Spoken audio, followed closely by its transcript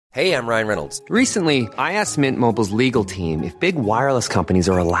Hey, I'm Ryan Reynolds. Recently, I asked Mint Mobile's legal team if big wireless companies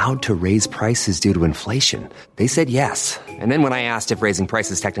are allowed to raise prices due to inflation. They said yes. And then when I asked if raising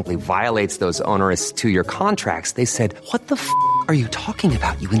prices technically violates those onerous two-year contracts, they said, "What the f*** are you talking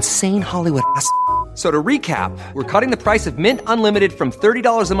about, you insane Hollywood ass?" So to recap, we're cutting the price of Mint Unlimited from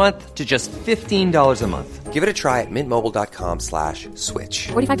 $30 a month to just $15 a month. Give it a try at mintmobile.com/switch.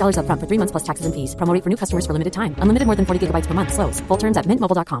 $45 up front for 3 months plus taxes and fees. Promo rate for new customers for limited time. Unlimited more than 40 gigabytes per month. Slows full terms at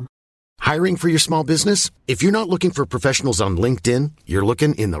mintmobile.com. Hiring for your small business? If you're not looking for professionals on LinkedIn, you're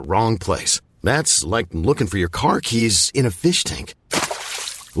looking in the wrong place. That's like looking for your car keys in a fish tank.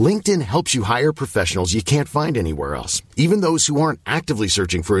 LinkedIn helps you hire professionals you can't find anywhere else, even those who aren't actively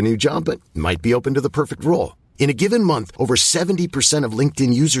searching for a new job but might be open to the perfect role. In a given month, over 70% of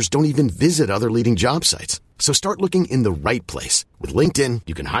LinkedIn users don't even visit other leading job sites. So start looking in the right place. With LinkedIn,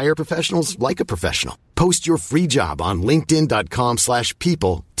 you can hire professionals like a professional. Post your free job on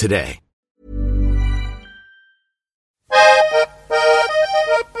linkedin.com/people today.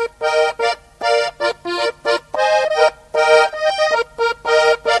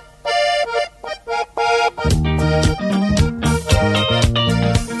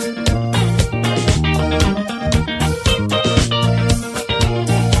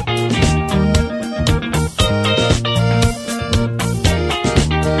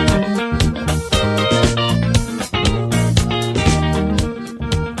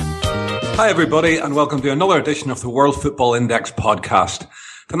 Hi everybody, and welcome to another edition of the World Football Index podcast.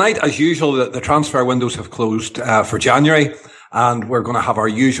 Tonight, as usual, the transfer windows have closed for January, and we're going to have our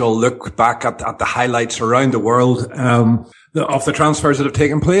usual look back at the highlights around the world of the transfers that have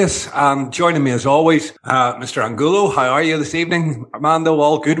taken place. And joining me as always, Mr. Angulo. How are you this evening? Armando,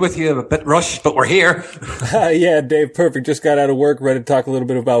 all good with you? A bit rushed, but we're here. Yeah, Dave, perfect. Just got out of work, ready to talk a little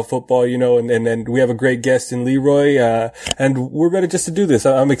bit about football, you know, and we have a great guest in Leroy, and we're ready just to do this.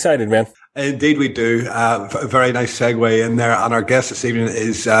 I'm excited, man. Indeed we do. A very nice segue in there. And our guest this evening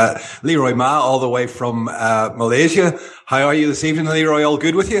is Leroy Ma, all the way from Malaysia. How are you this evening, Leroy? All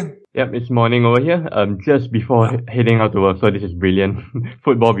good with you? Yep, it's morning over here. Just before heading out to work, so this is brilliant.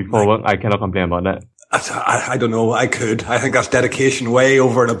 Football before work, I cannot complain about that. I don't know. I could. I think that's dedication way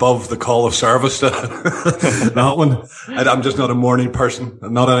over and above the call of service to that one. I'm just not a morning person.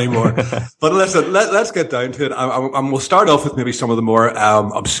 Not anymore. But listen, let's get down to it. And we'll start off with maybe some of the more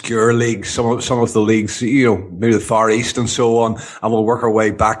obscure leagues, some of the leagues, you know, maybe the Far East and so on. And we'll work our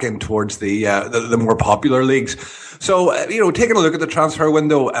way back in towards the more popular leagues. So, you know, taking a look at the transfer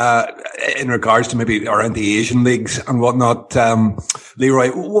window, in regards to maybe around the Asian leagues and whatnot, Leroy,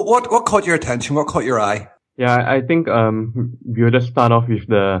 what caught your attention? What caught your eye? Yeah, I think, we'll just start off with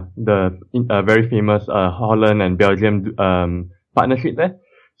the very famous, Holland and Belgium, partnership there.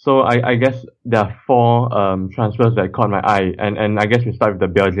 So I guess there are four, transfers that caught my eye, and I guess we start with the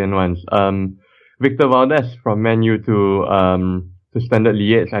Belgian ones. Victor Valdes from Man U to Standard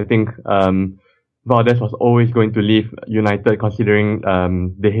Liège. I think, Valdes was always going to leave United considering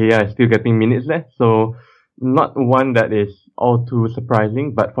De Gea is still getting minutes there. So not one that is all too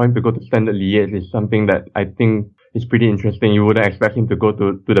surprising, but for him to go to Standard Liège is something that I think is pretty interesting. You wouldn't expect him to go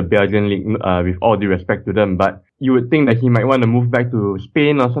to the Belgian league with all due respect to them, but you would think that he might want to move back to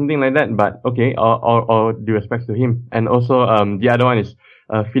Spain or something like that. But okay, all due respect to him. And also the other one is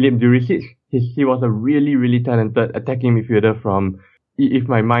Filip Jurisic. He was a really, really talented attacking midfielder from, if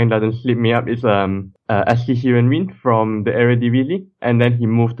my mind doesn't slip me up, it's SC Heerenveen from the Eredivisie, and then he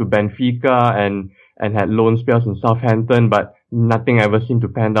moved to Benfica and had loan spells in Southampton, but nothing ever seemed to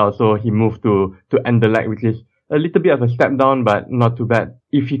pan out. So he moved to Anderlecht, which is a little bit of a step down, but not too bad.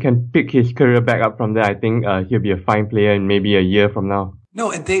 If he can pick his career back up from there, I think he'll be a fine player in maybe a year from now. No,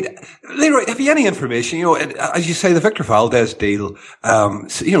 indeed. Leroy, have you any information? You know, as you say, the Victor Valdes deal,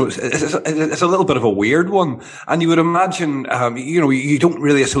 you know, it's a little bit of a weird one. And you would imagine, you know, you don't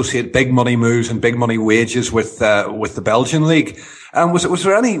really associate big money moves and big money wages with the Belgian league. Was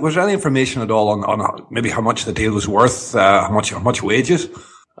there any information at all on maybe how much the deal was worth, how much wages?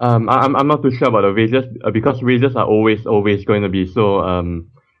 I'm not too sure about the wages, because wages are always going to be so,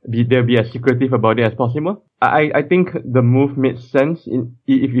 they'll be as secretive about it as possible. I think the move made sense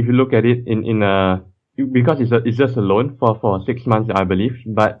if you look at it because it's just a loan for 6 months, I believe,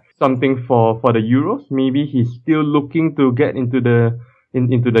 but something for the Euros. Maybe he's still looking to get into the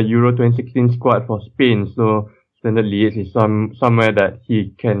Euro 2016 squad for Spain. So Standard Liège is somewhere that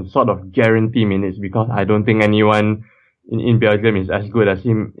he can sort of guarantee minutes, because I don't think anyone in Belgium is as good as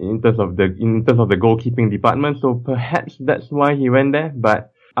him in terms of the goalkeeping department. So perhaps that's why he went there,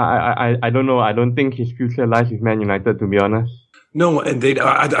 but I don't know. I don't think his future lies with Man United, to be honest. No, indeed.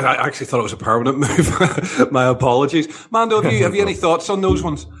 I actually thought it was a permanent move. My apologies. Mando, have you any thoughts on those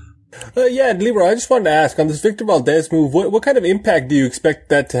ones? Yeah, Leroy, I just wanted to ask, on this Victor Valdez move, what kind of impact do you expect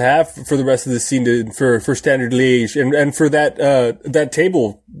that to have for the rest of the season for Standard Liège and for that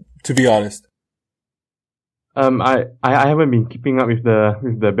table, to be honest? I haven't been keeping up with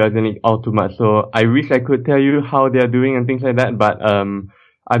the Belgian League all too much, so I wish I could tell you how they're doing and things like that, but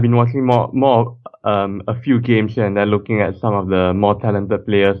I've been watching more a few games here and then looking at some of the more talented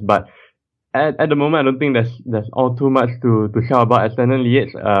players, but at the moment I don't think there's all too much to shout about at Standard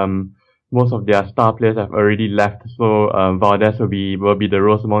Liège. Most of their star players have already left, so Valdez will be the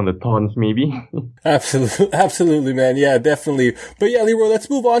rose among the thorns, maybe. Absolutely, man. Yeah, definitely. But yeah, Leroy, let's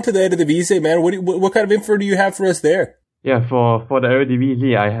move on to the Eredivisie, man. What kind of info do you have for us there? Yeah, for the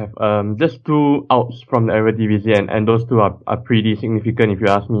Eredivisie, I have just two outs from the Eredivisie, and those two are pretty significant if you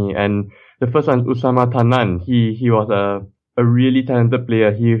ask me. And the first one is Usama Tanan. He was a really talented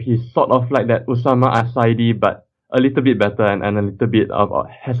player. He's sort of like that Usama Asaidi, but a little bit better and a little bit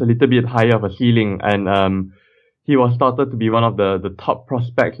has a little bit higher of a ceiling. And he was started to be one of the top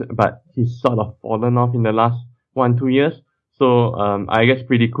prospects, but he's sort of fallen off in the last 1-2 years. So I guess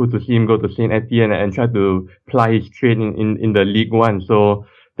pretty cool to see him go to Saint Etienne and try to ply his trade in the League One. So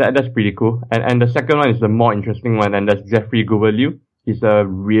that's pretty cool. And the second one is the more interesting one, and that's Jeffrey Gouvelou. He's a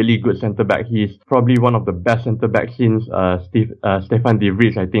really good centre back. He's probably one of the best centre backs since Stefan De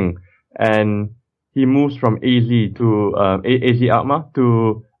Vrij, I think. And he moves from AZ to AZ Alkmaar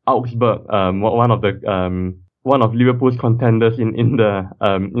to Augsburg, one of Liverpool's contenders in the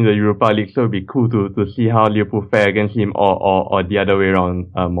Europa League. So it'd be cool to see how Liverpool fare against him or the other way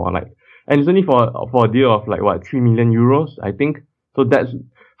around, more like. And it's only for a deal of 3 million euros, I think. So that's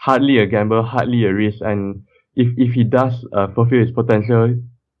hardly a gamble, hardly a risk. And if he does fulfill his potential,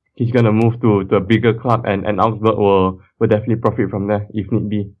 he's gonna move to a bigger club, and Augsburg will definitely profit from there if need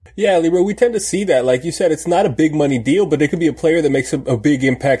be. Yeah, Leroy, we tend to see that. Like you said, it's not a big money deal, but it could be a player that makes a big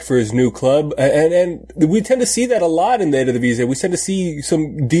impact for his new club. And we tend to see that a lot in the Eredivisie. We tend to see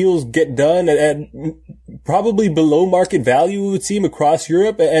some deals get done at probably below market value, it would seem, across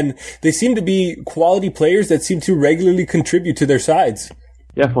Europe. And they seem to be quality players that seem to regularly contribute to their sides.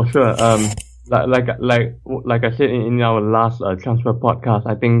 Yeah, for sure. Like I said in our last transfer podcast,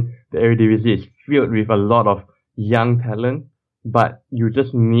 I think the Eredivisie is filled with a lot of young talent, but you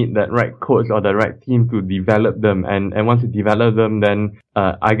just need that right coach or the right team to develop them. And once you develop them, then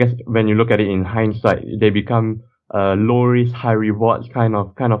I guess when you look at it in hindsight, they become low risk, high rewards kind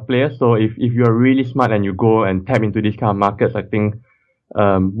of players. So if you're really smart and you go and tap into these kind of markets, I think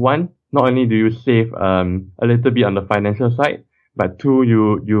one, not only do you save a little bit on the financial side, but two,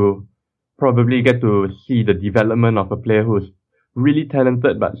 you probably get to see the development of a player who's really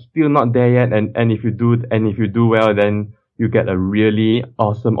talented but still not there yet, and if you do well, then you get a really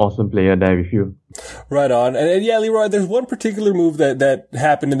awesome player there with you. Right on. And yeah, Leroy, there's one particular move that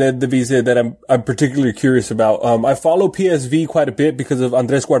happened in the Eredivisie that I'm particularly curious about. I follow PSV quite a bit because of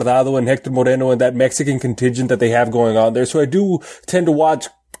Andres Guardado and Hector Moreno and that Mexican contingent that they have going on there. So I do tend to watch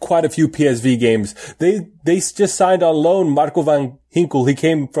quite a few PSV games. They just signed on loan Marco van Ginkel. He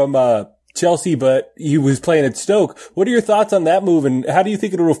came from Chelsea, but he was playing at Stoke. What are your thoughts on that move, and how do you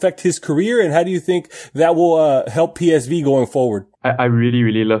think it will affect his career, and how do you think that will help PSV going forward? I really,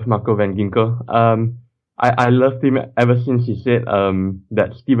 really love Marco van Ginkel. I loved him ever since he said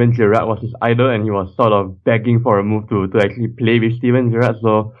that Steven Gerrard was his idol, and he was sort of begging for a move to actually play with Steven Gerrard.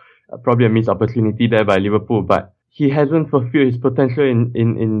 So probably a missed opportunity there by Liverpool, but he hasn't fulfilled his potential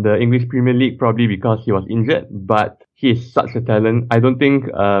in the English Premier League, probably because he was injured, but he is such a talent. I don't think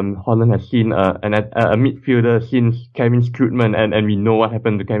Holland has seen a midfielder since Kevin Strootman, and we know what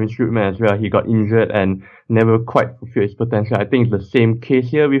happened to Kevin Strootman as well. He got injured and never quite fulfilled his potential. I think it's the same case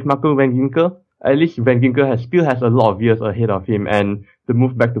here with Marco van Ginkel. At least Van Ginkel still has a lot of years ahead of him, and the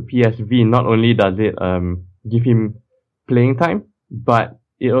move back to PSV, not only does it give him playing time, but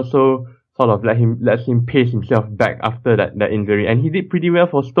it also sort of lets him pace himself back after that injury. And he did pretty well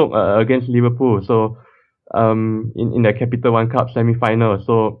for Stoke against Liverpool. So in the Capital One Cup semi-final.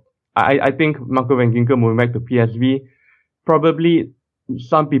 So I think Marco van Ginkel moving back to PSV, probably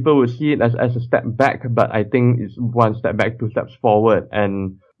some people would see it as a step back, but I think it's one step back, 2 steps forward.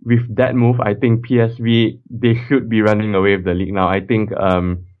 And with that move, I think PSV, they should be running away with the league now. I think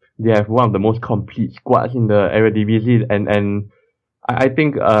they have one of the most complete squads in the Eredivisie, and I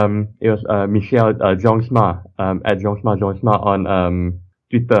think it was Michel Jongsma at Jongsma on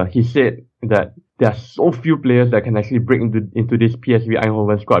Twitter. He said that there are so few players that can actually break into this PSV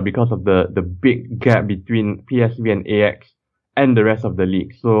Eindhoven squad because of the big gap between PSV and Ajax and the rest of the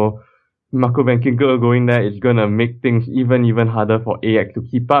league. So Marco Van Ginkel going there is going to make things even harder for Ajax to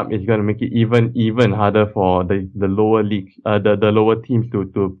keep up. It's going to make it even harder for the lower leagues, the lower teams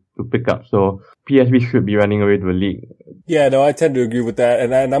to pick up. So PSV should be running away to the league. Yeah, no, I tend to agree with that.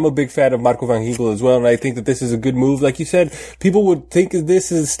 And I'm a big fan of Marco Van Ginkel as well. And I think that this is a good move. Like you said, people would think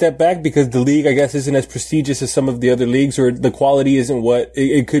this is a step back because the league, I guess, isn't as prestigious as some of the other leagues, or the quality isn't what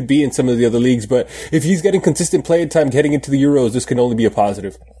it could be in some of the other leagues. But if he's getting consistent playing time getting into the Euros, this can only be a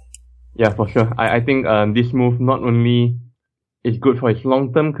positive. Yeah, for sure. I think this move not only is good for his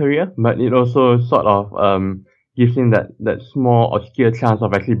long-term career, but it also sort of gives him that small obscure chance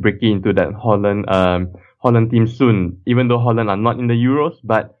of actually breaking into that Holland team soon. Even though Holland are not in the Euros,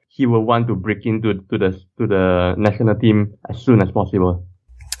 but he will want to break into the national team as soon as possible.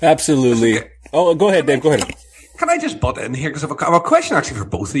 Absolutely. Oh, go ahead, Dave. Go ahead. Can I just butt in here? Because I have a question actually for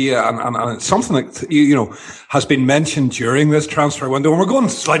both of you, and it's something that, you know, has been mentioned during this transfer window, and we're going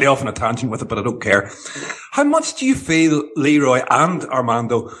slightly off on a tangent with it, but I don't care. How much do you feel, Leroy and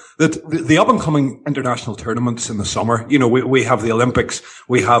Armando, that the up-and-coming international tournaments in the summer, you know, we have the Olympics,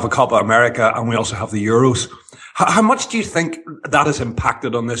 we have a Copa America, and we also have the Euros. How much do you think that has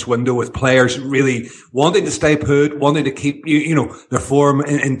impacted on this window, with players really wanting to stay put, wanting to keep, you know, their form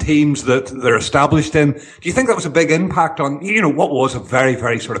in teams that they're established in? Do you think that was a big impact on, you know, what was a very,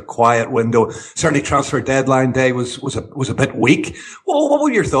 very sort of quiet window? Certainly transfer deadline day was a bit weak. Well, what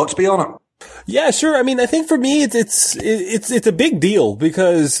would your thoughts be on it? Yeah, sure. I mean, I think for me, it's a big deal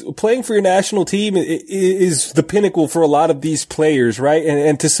because playing for your national team is the pinnacle for a lot of these players, right?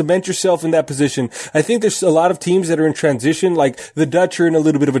 And to cement yourself in that position, I think there's a lot of teams that are in transition, like the Dutch are in a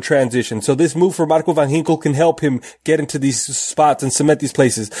little bit of a transition. So this move for Marco Van Ginkel can help him get into these spots and cement these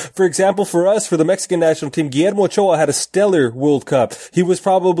places. For example, for us, for the Mexican national team, Guillermo Ochoa had a stellar World Cup. He was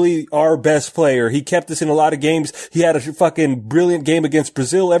probably our best player. He kept us in a lot of games. He had a fucking brilliant game against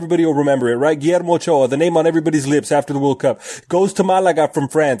Brazil. Everybody will remember it, right? Guillermo Ochoa, the name on everybody's lips after the World Cup, goes to Malaga from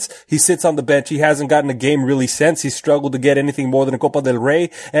France. He sits on the bench. He hasn't gotten a game really since. He's struggled to get anything more than a Copa del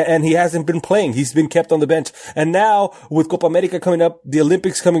Rey, and he hasn't been playing. He's been kept on the bench. And now, with Copa America coming up, the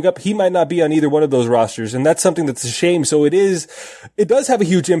Olympics coming up, he might not be on either one of those rosters, and that's something that's a shame. So it does have a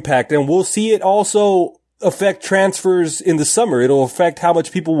huge impact, and we'll see it also affect transfers in the summer. It'll affect how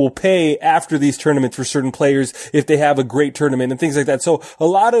much people will pay after these tournaments for certain players if they have a great tournament and things like that. So a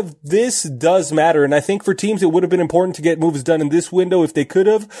lot of this does matter. And I think for teams, it would have been important to get moves done in this window if they could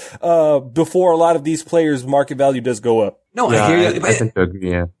have, before a lot of these players' market value does go up. No, yeah, I hear you. I tend to agree,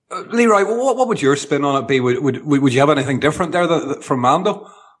 yeah. Leroy, what would your spin on it be? Would you have anything different there from Mando?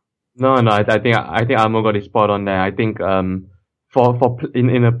 No, I think Amo got his spot on there. I think, in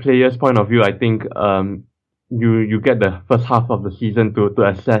a player's point of view, I think, you get the first half of the season to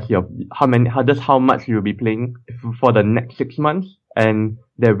assess how much you'll be playing for the next 6 months. And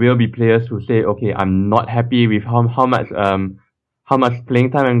there will be players who say, okay, I'm not happy with how much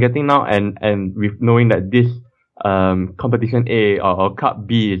playing time I'm getting now. And with knowing that this, competition A or Cup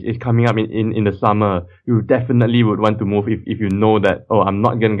B is coming up in the summer, you definitely would want to move if you know that, oh, I'm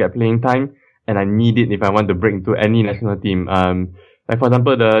not going to get playing time and I need it if I want to break into any national team. Like for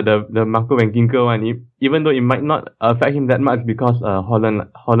example, the Marco Van Ginkel one, even though it might not affect him that much because Holland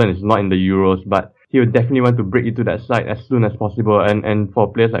is not in the Euros, but he would definitely want to break into that side as soon as possible. And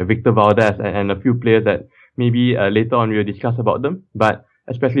for players like Victor Valdez and a few players that maybe later on we'll discuss about them, but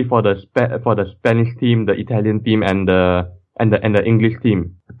especially for the Spanish team, the Italian team, and the English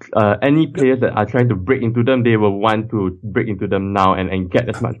team, any players that are trying to break into them, they will want to break into them now and get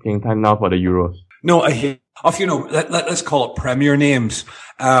as much playing time now for the Euros. No, I hear of, you know, let's call it Premier names,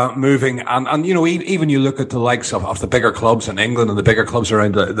 moving. And, you know, even you look at the likes of the bigger clubs in England and the bigger clubs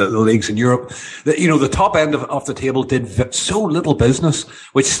around the leagues in Europe, you know, the top end of the table did so little business,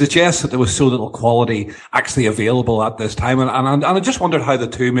 which suggests that there was so little quality actually available at this time. And I just wondered how the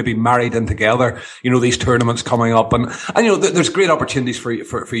two maybe married in together, you know, these tournaments coming up. And you know, there's great opportunities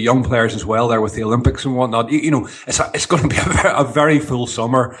for young players as well there with the Olympics and whatnot. You know, it's going to be a very full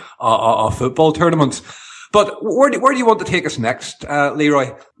summer of football tournaments. But where do you want to take us next,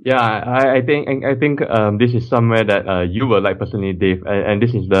 Leroy? Yeah, I think this is somewhere that you will like personally, Dave, and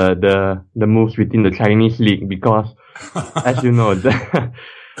this is the moves within the Chinese league, because as you know, the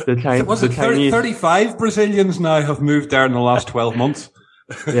Chinese 35 Brazilians now have moved there in the last 12 months.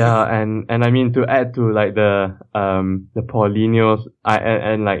 Yeah, and I mean, to add to like the Paulinhos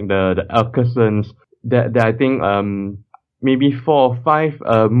and like the Elkersons, that I think maybe 4 or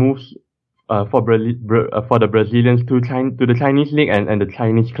 5 moves for the Brazilians to the Chinese league, and the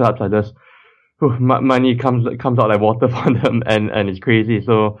Chinese clubs are just, money comes out like water for them, and it's crazy.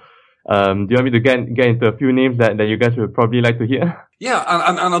 So Do you want me to get into a few names that you guys would probably like to hear? Yeah,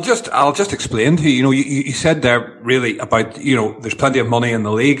 and I'll just explain to you. You know, you said there really about, you know, there's plenty of money in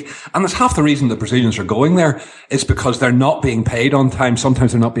the league, and that's half the reason the Brazilians are going there is because they're not being paid on time.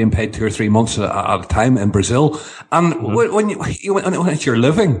 Sometimes they're not being paid 2 or 3 months at a time in Brazil. And when it's your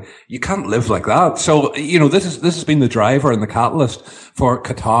living, you can't live like that. So, you know, this has been the driver and the catalyst for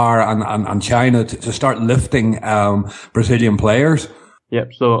Qatar and China to start lifting Brazilian players.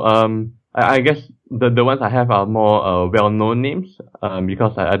 Yep. So, I guess the ones I have are more well-known names,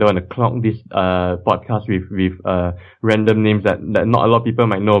 because I don't want to clog this podcast with random names that not a lot of people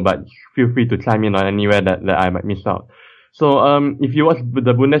might know, but feel free to chime in on anywhere that I might miss out. So if you watch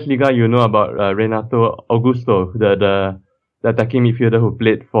the Bundesliga, you know about Renato Augusto, the attacking midfielder who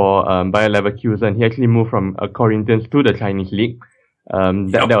played for Bayer Leverkusen. He actually moved from Corinthians to the Chinese league.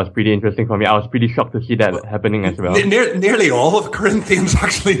 That was pretty interesting for me. I was pretty shocked to see that happening as well. Nearly all of Corinthians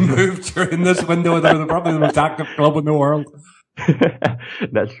actually moved during this window. They're probably the most active club in the world.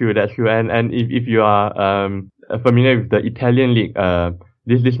 That's true. And if you are familiar with the Italian league,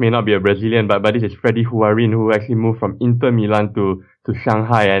 this may not be a Brazilian, but this is Freddy Huarin, who actually moved from Inter Milan to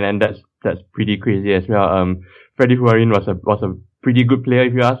Shanghai, and that's pretty crazy as well. Freddy Huarin was a pretty good player,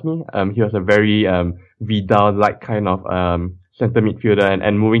 if you ask me. He was a very Vidal-like kind of center midfielder,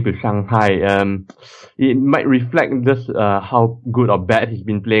 and moving to Shanghai, it might reflect just how good or bad he's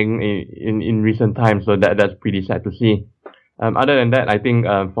been playing in recent times. So that's pretty sad to see. Other than that, I think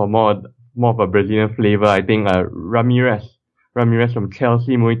for more of a Brazilian flavor, I think Ramirez from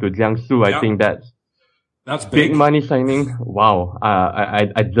Chelsea moving to Jiangsu. I think that's big money signing. Wow,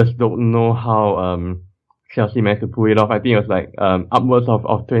 I just don't know how Chelsea managed to pull it off. I think it was like upwards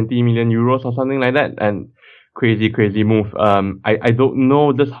of 20 million euros or something like that, and crazy move. I don't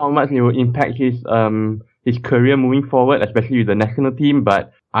know just how much it will impact his career moving forward, especially with the national team,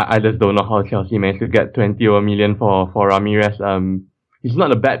 but I just don't know how Chelsea managed to get 20 million for Ramirez. He's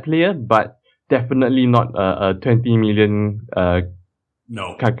not a bad player, but definitely not a 20 million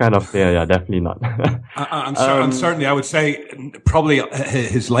no kind of player. Yeah, definitely not. and certainly I would say probably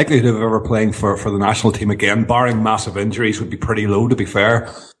his likelihood of ever playing for the national team again, barring massive injuries, would be pretty low, to be fair.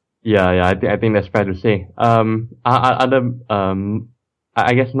 Yeah, I think that's fair to say. Other,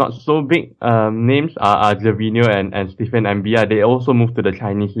 I guess not so big, names are Gervinho and Stephen Mbia. They also moved to the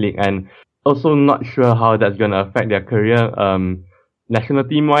Chinese league, and also not sure how that's gonna affect their career, national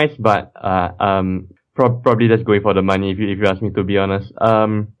team wise, but, probably just going for the money if you ask me, to be honest.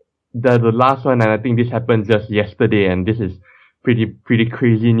 The last one, and I think this happened just yesterday, and this is pretty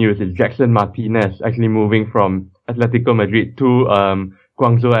crazy news, is Jackson Martinez actually moving from Atletico Madrid to,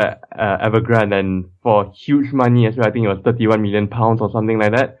 Guangzhou Evergrande, and for huge money as well. I think it was 31 million pounds or something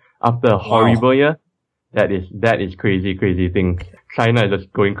like that after a horrible year. That is crazy thing. China is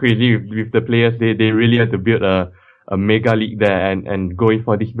just going crazy with the players. They really have to build a mega league there, and going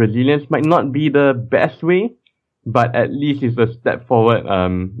for these Brazilians might not be the best way, but at least it's a step forward.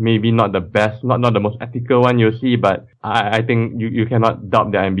 Maybe not the best, not the most ethical one you'll see, but I think you cannot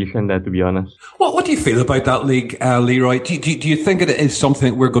doubt their ambition there, to be honest. What do you feel about that league, Leroy? Do you think it is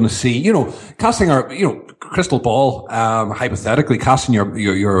something we're going to see? You know, casting our, crystal ball, hypothetically casting your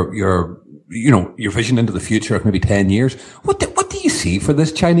vision into the future of maybe 10 years. What do you see for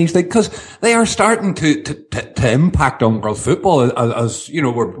this Chinese league? Because they are starting to impact on world football, as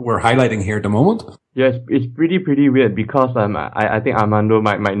we're highlighting here at the moment. Yeah, it's pretty weird, because I think Armando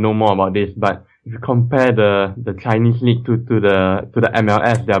might know more about this, but if you compare the Chinese league to the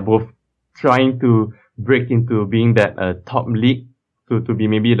MLS, they are both trying to break into being that top league, to be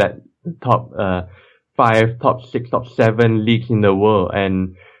maybe like the top 5, top 6, top 7 leagues in the world,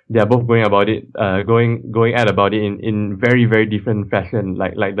 and they are both going about it, going at about it in very, very different fashion.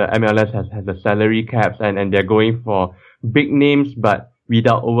 Like the MLS has the salary caps, and they're going for big names, but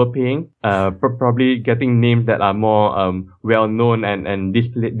without overpaying, probably getting names that are more well known, and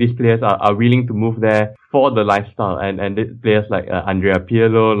these players are willing to move there for the lifestyle, and players like Andrea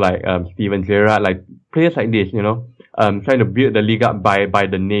Pirlo, like Steven Gerrard, like players like this, trying to build the league up by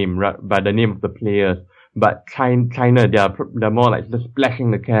the name, right, by the name of the players. But China, they're more like just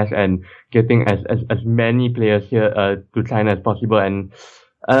splashing the cash and getting as many players here to China as possible, and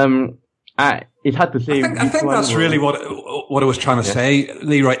it's hard to say. I think that's really what I was trying to say,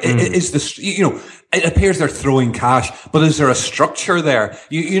 Leroy. Is this, it appears they're throwing cash, but is there a structure there?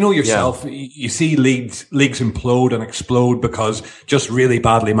 You know yourself, you see leagues implode and explode because just really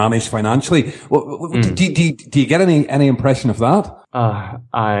badly managed financially. Do you get any impression of that?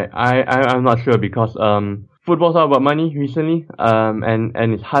 I'm not sure, because football's all about money recently,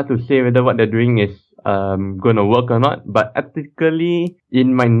 and it's hard to say whether what they're doing is going to work or not. But ethically, it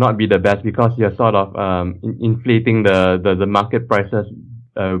might not be the best because you're sort of inflating the market prices,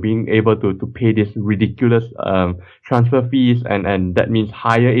 being able to pay these ridiculous transfer fees, and that means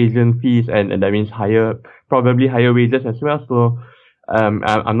higher agent fees, and that means probably higher wages as well. So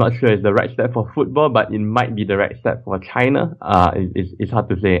I'm not sure it's the right step for football, but it might be the right step for China. It's hard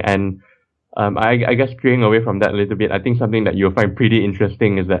to say. And I guess straying away from that a little bit, I think something that you'll find pretty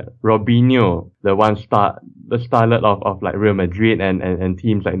interesting is that Robinho, the starlet of like Real Madrid and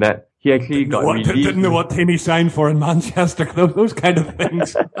teams like that, he actually didn't know what team he signed for in Manchester. Those kind of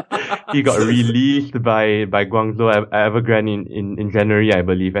things. He got released by Guangzhou Evergrande in January, I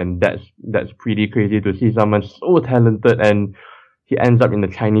believe, and that's pretty crazy to see someone so talented, and he ends up in the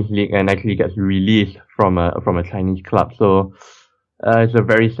Chinese league and actually gets released from a Chinese club. So it's a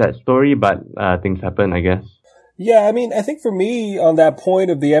very sad story, but things happen, I guess. Yeah, I mean, I think for me, on that point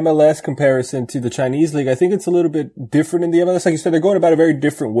of the MLS comparison to the Chinese league, I think it's a little bit different in the MLS. Like you said, they're going about it very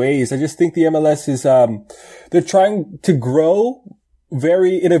different ways. I just think the MLS is, they're trying to grow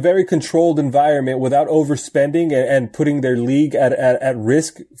in a very controlled environment without overspending and putting their league at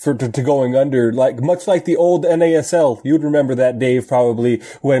risk to going under. Like, much like the old NASL. You'd remember that, Dave, probably,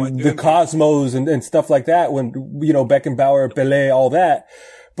 when the Cosmos and stuff like that, when, Beckenbauer, Pelé, all that.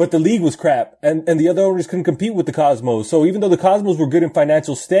 But the league was crap, and the other owners couldn't compete with the Cosmos. So even though the Cosmos were good in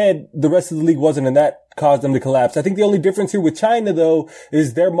financial stead, the rest of the league wasn't, and that caused them to collapse. I think the only difference here with China, though,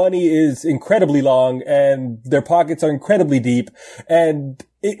 is their money is incredibly long, and their pockets are incredibly deep. And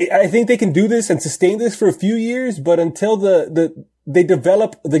I think they can do this and sustain this for a few years, but until they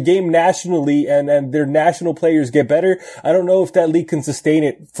develop the game nationally and their national players get better, I don't know if that league can sustain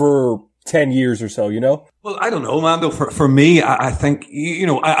it for 10 years or so, Well, I don't know, Mando. For me, I think,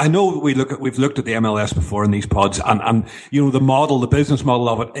 I know we've looked at the MLS before in these pods, and the business model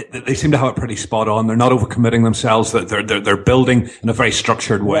of it, they seem to have it pretty spot on. They're not overcommitting themselves. They're building in a very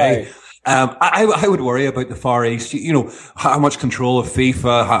structured way. Right. I would worry about the Far East, how much control of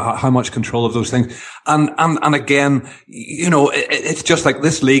FIFA, how much control of those things. And again, it's just like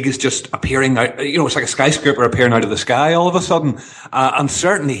this league is just appearing out, it's like a skyscraper appearing out of the sky all of a sudden. And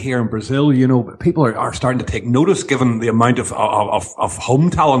certainly here in Brazil, people are starting to take notice given the amount of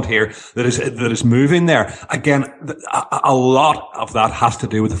home talent here that is moving there. Again, a lot of that has to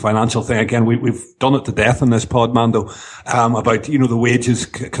do with the financial thing. Again, we've done it to death in this pod, Mando, about, the wages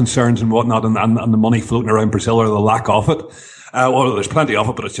concerns and whatnot, and the money floating around Brazil, or the lack of it. Well, there's plenty of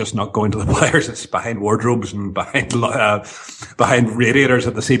it, but it's just not going to the players. It's behind wardrobes and behind radiators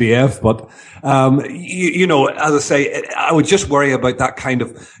at the CBF. But, as I say, I would just worry about that kind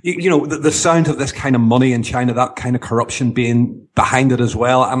of, the sound of this kind of money in China, that kind of corruption being behind it as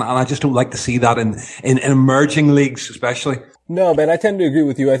well. And I just don't like to see that in emerging leagues, especially. No, man, I tend to agree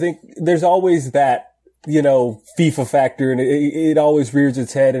with you. I think there's always that, FIFA factor, and it always rears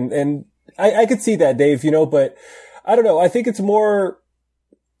its head. And I could see that, Dave, but I don't know. I think it's more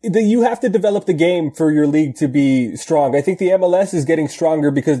that you have to develop the game for your league to be strong. I think the MLS is getting stronger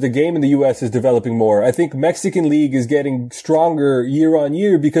because the game in the US is developing more. I think Mexican league is getting stronger year on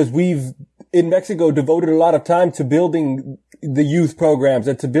year because we've in Mexico devoted a lot of time to building the youth programs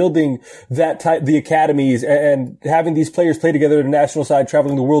and to building the academies and having these players play together at the national side,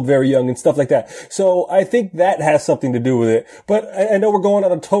 traveling the world very young and stuff like that. So I think that has something to do with it. But I know we're going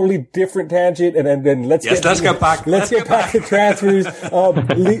on a totally different tangent, and then let's get back to transfers.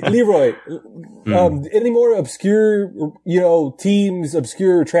 Leroy, any more obscure, teams,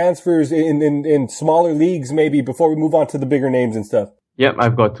 obscure transfers in smaller leagues maybe before we move on to the bigger names and stuff? Yep,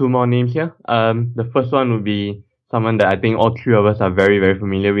 I've got two more names here. The first one would be someone that I think all three of us are very, very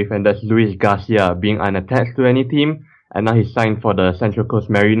familiar with, and that's Luis Garcia, being unattached to any team, and now he's signed for the Central Coast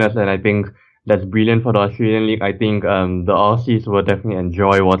Mariners, and I think that's brilliant for the Australian League. I think the Aussies will definitely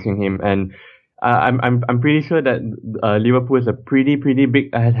enjoy watching him, and I'm pretty sure that Liverpool is a pretty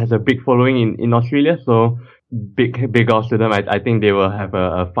big has a big following in Australia, so big ups to them. I think they will have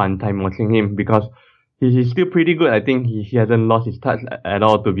a fun time watching him because he's still pretty good. I think he hasn't lost his touch at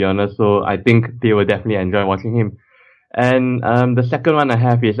all, to be honest. So I think they will definitely enjoy watching him. And the second one I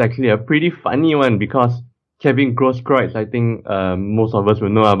have is actually a pretty funny one because Kevin Grosskreutz, I think most of us will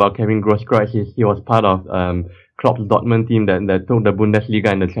know about Kevin Grosskreutz. He was part of Klopp's Dortmund team that took the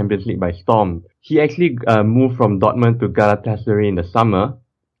Bundesliga and the Champions League by storm. He actually moved from Dortmund to Galatasaray in the summer,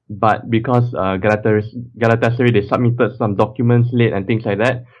 but because Galatasaray they submitted some documents late and things like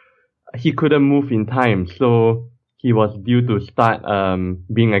that, he couldn't move in time, so he was due to start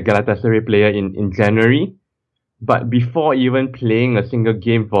being a Galatasaray player in January. But before even playing a single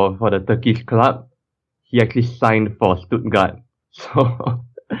game for the Turkish club, he actually signed for Stuttgart. So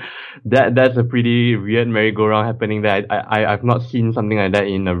that's a pretty weird merry-go-round happening there. I've not seen something like that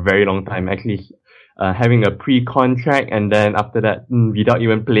in a very long time. Actually, having a pre-contract and then after that, without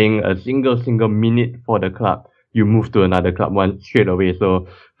even playing a single minute for the club, you move to another club one straight away. So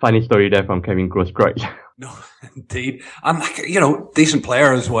funny story there from Kevin Grosskreutz. No, indeed. And, decent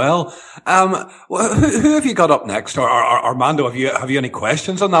player as well. Who have you got up next? Or Armando, have you any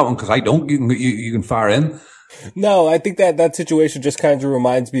questions on that one? Cause I don't. You can fire in. No, I think that situation just kind of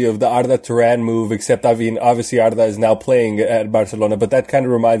reminds me of the Arda Turan move, except obviously Arda is now playing at Barcelona, but that kind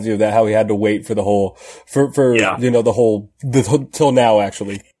of reminds me of that, how he had to wait for till now,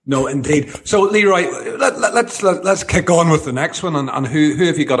 actually. No, indeed. So, Leroy, let's kick on with the next one. And who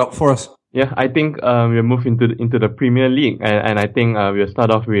have you got up for us? Yeah, I think we'll move into the Premier League, and I think we'll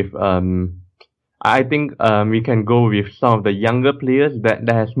start off with I think we can go with some of the younger players that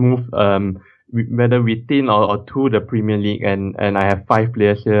has moved whether within or to the Premier League, and I have 5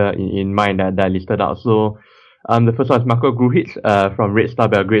 players here in mind that I listed out. So the first one is Marko Grujic from Red Star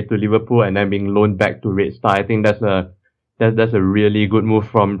Belgrade to Liverpool and then being loaned back to Red Star. I think that's a really good move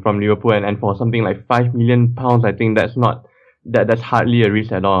from Liverpool, and for something like £5 million, I think that's hardly a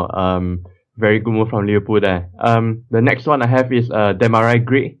risk at all. Very good move from Liverpool there. The next one I have is Demarai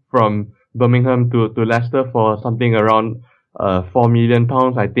Gray from Birmingham to Leicester for something around £4 million.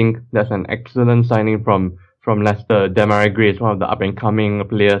 I think that's an excellent signing from Leicester. Demarai Gray is one of the up and coming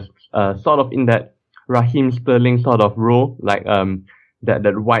players, sort of in that Raheem Sterling sort of role, like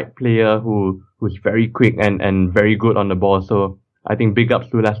that white player who's very quick and very good on the ball. So I think big ups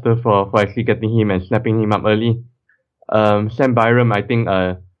to Leicester for actually getting him and snapping him up early. Sam Byram, I think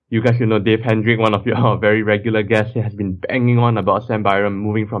you guys should know Dave Hendrick, one of your very regular guests. He has been banging on about Sam Byram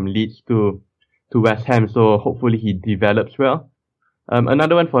moving from Leeds to West Ham, so hopefully he develops well.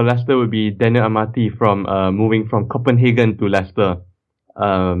 Another one for Leicester would be Daniel Amati from moving from Copenhagen to Leicester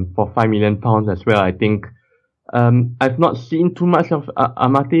for £5 million as well. I think I've not seen too much of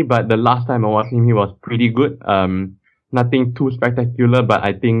Amati, but the last time I watched him, he was pretty good. Nothing too spectacular, but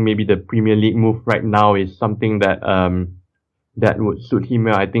I think maybe the Premier League move right now is something that would suit him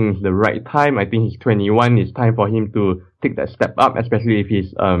well. I think it's the right time. I think he's 21. It's time for him to take that step up, especially if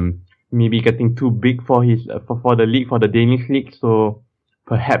he's maybe getting too big for the league, for the Danish league. So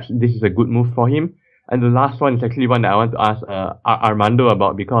perhaps this is a good move for him. And the last one is actually one that I want to ask Armando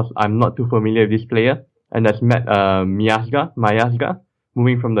about, because I'm not too familiar with this player, and that's Matt Miazga,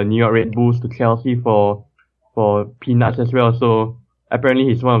 moving from the New York Red Bulls to Chelsea for peanuts as well. So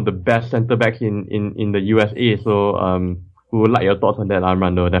apparently he's one of the best centre backs in the USA. So we would like your thoughts on that,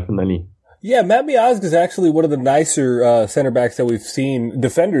 Armando, definitely. Yeah, Matt Miazga is actually one of the nicer center backs that we've seen,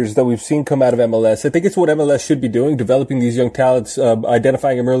 defenders that we've seen come out of MLS. I think it's what MLS should be doing, developing these young talents,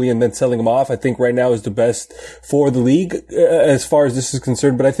 identifying them early and then selling them off. I think right now is the best for the league as far as this is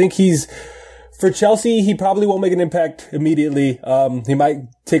concerned. But I think for Chelsea, he probably won't make an impact immediately. He might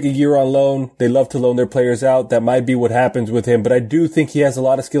take a year on loan. They love to loan their players out. That might be what happens with him. But I do think he has a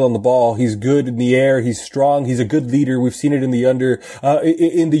lot of skill on the ball. He's good in the air. He's strong. He's a good leader. We've seen it in the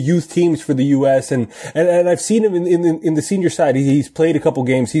in the youth teams for the U.S. And I've seen him in the senior side. He's played a couple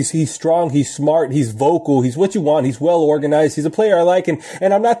games. He's strong. He's smart. He's vocal. He's what you want. He's well organized. He's a player I like. And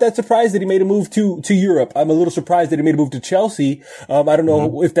I'm not that surprised that he made a move to Europe. I'm a little surprised that he made a move to Chelsea. I don't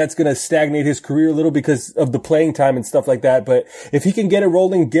know if that's going to stagnate his career a little because of the playing time and stuff like that. But if he can get it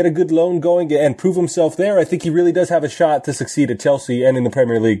rolling, get a good loan going and prove himself there, I think he really does have a shot to succeed at Chelsea and in the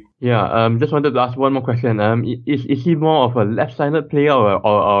Premier League. Yeah, just wanted to ask one more question. Is he more of a left-sided player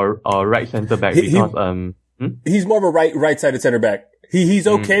or right centre back? Because he's more of a right-sided centre back. He's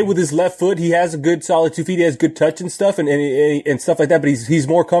okay with his left foot. He has a good solid 2 feet. He has good touch and stuff and stuff like that. But he's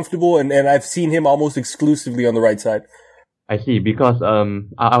more comfortable, and I've seen him almost exclusively on the right side. I see, because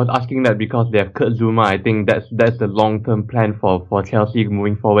I was asking that because they have Kurt Zouma. I think that's the long-term plan for Chelsea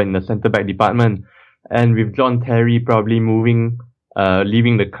moving forward in the centre-back department. And with John Terry probably leaving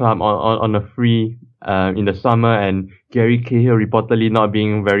the club on a free in the summer, and Gary Cahill reportedly not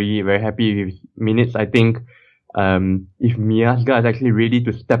being very, very happy with minutes, I think if Miazga is actually ready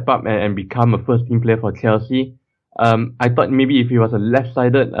to step up and become a first-team player for Chelsea, I thought maybe if he was a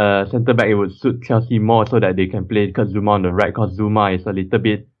left-sided centre-back, it would suit Chelsea more so that they can play Zuma on the right, because Zuma is a little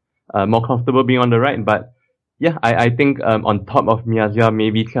bit more comfortable being on the right. But yeah, I think on top of Miazga,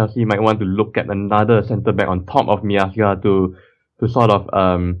 maybe Chelsea might want to look at another centre-back on top of Miazga to sort of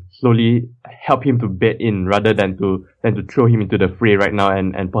slowly help him to bed in rather than to throw him into the fray right now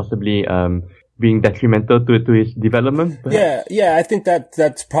and possibly being detrimental to his development, perhaps? Yeah, I think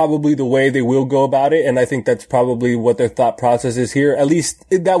that's probably the way they will go about it, and I think that's probably what their thought process is here. At least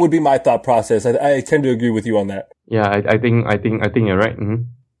that would be my thought process. I tend to agree with you on that. Yeah, I think you're right. Mm-hmm.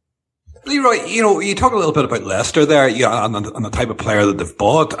 Leroy, you talk a little bit about Leicester there, and the type of player that they've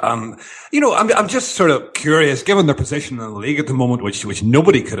bought. I'm just sort of curious, given their position in the league at the moment, which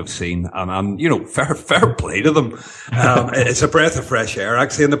nobody could have seen, and fair play to them. It's a breath of fresh air,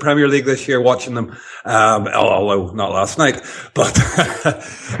 actually, in the Premier League this year, watching them, although not last night. But,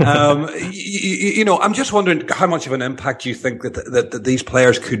 I'm just wondering how much of an impact you think that these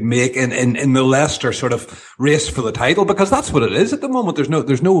players could make in the Leicester sort of race for the title, because that's what it is at the moment. There's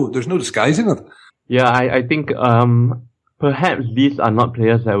no disguising it. Yeah, I think perhaps these are not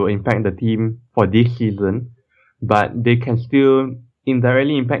players that will impact the team for this season, but they can still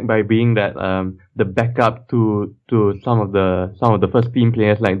indirectly impact by being that the backup to some of the first team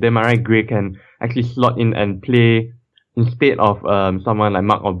players. Like Demarai Gray can actually slot in and play instead of someone like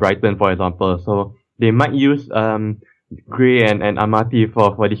Mark Albrighton, for example. So they might use Gray and Amati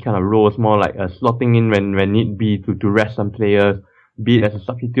for these kind of roles, more like slotting in when need be to rest some players, be it as a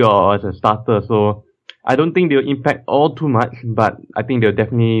substitute or as a starter. So I don't think they'll impact all too much, but I think they'll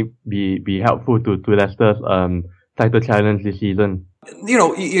definitely be helpful to Leicester's title challenge this season.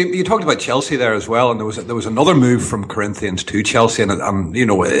 You talked about Chelsea there as well, and there was another move from Corinthians to Chelsea, and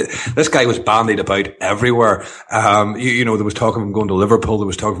this guy was bandied about everywhere. There was talk of him going to Liverpool, there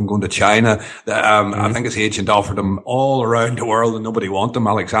was talk of him going to China. I think his agent offered him all around the world, and nobody wanted him.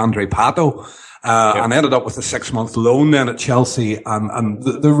 Alexandre Pato. And ended up with a 6-month loan then at Chelsea. And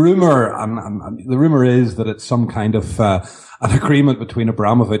the rumor is that it's some kind of, an agreement between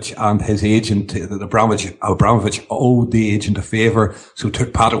Abramovich and his agent, that Abramovich owed the agent a favor, so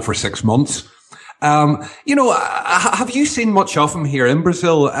took Pato for 6 months. Have you seen much of him here in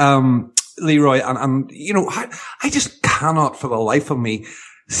Brazil, Leroy? I just cannot for the life of me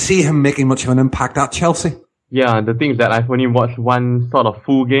see him making much of an impact at Chelsea. Yeah, the thing is that I've only watched one sort of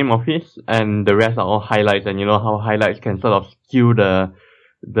full game of his, and the rest are all highlights, and you know how highlights can sort of skew the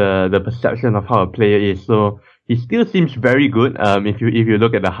perception of how a player is. So he still seems very good, if you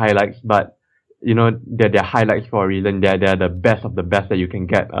look at the highlights, but they're highlights for a reason. They're the best of the best that you can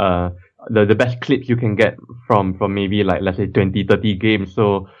get, the best clips you can get from maybe like, let's say 20, 30 games.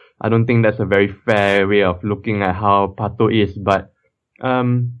 So I don't think that's a very fair way of looking at how Pato is, but,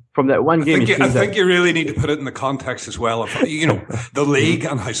 from that one game, I think you really need to put it in the context as well of, the league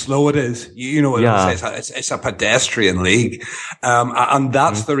and how slow it is. It's a pedestrian league. And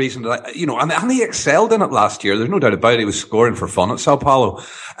that's the reason that, and he excelled in it last year. There's no doubt about it. He was scoring for fun at Sao Paulo.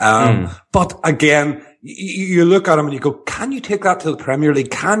 But again, you look at him and you go, can you take that to the Premier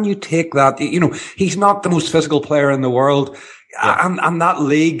League? Can you take that? He's not the most physical player in the world. Yeah. And that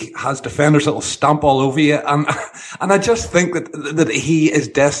league has defenders that will stomp all over you. And I just think that he is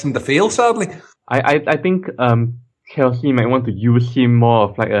destined to fail, sadly. I think, Chelsea might want to use him more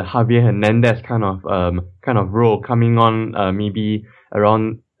of like a Javier Hernandez kind of role, coming on, maybe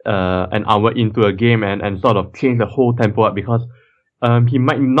around, an hour into a game and sort of change the whole tempo up, because, he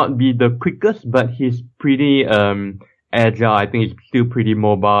might not be the quickest, but he's pretty, agile. I think he's still pretty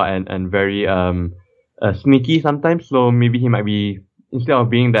mobile and very, sneaky sometimes, so maybe he might be, instead of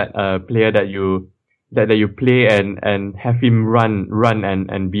being that player that you play and have him run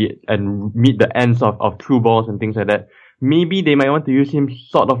and meet the ends of through balls and things like that. Maybe they might want to use him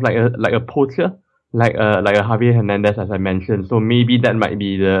sort of like a poacher, like a Javier Hernandez, as I mentioned. So maybe that might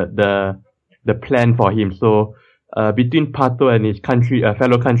be the plan for him. So between Pato and his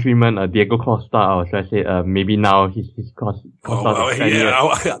fellow countryman, Diego Costa, or should I say, maybe now he's Costa.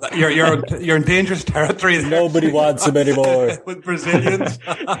 You're in dangerous territory there. Nobody wants him anymore. With Brazilians.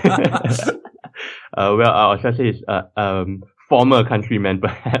 Or should I say his, former countryman,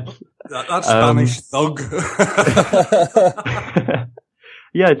 perhaps. That's Spanish thug.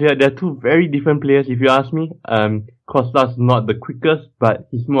 Yeah, they're two very different players, if you ask me. Costa's not the quickest, but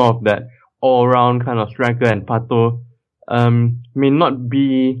he's more of that all-round kind of striker, and Pato may not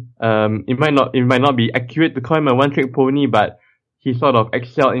be it might not be accurate to call him a one-trick pony, but he sort of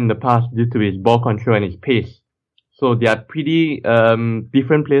excelled in the past due to his ball control and his pace. So they are pretty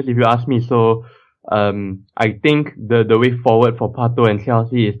different players, if you ask me. So I think the way forward for Pato and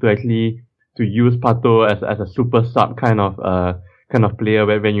Chelsea is to use Pato as a super sub kind of player,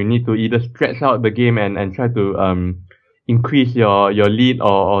 where when you need to either stretch out the game and try to increase your lead,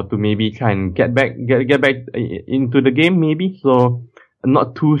 or to maybe try and get back into the game, maybe. So I'm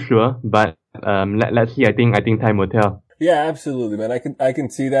not too sure, but let's see. I think time will tell. Yeah, absolutely, man. I can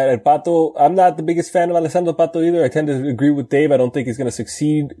see that. And Pato, I'm not the biggest fan of Alessandro Pato either. I tend to agree with Dave. I don't think he's going to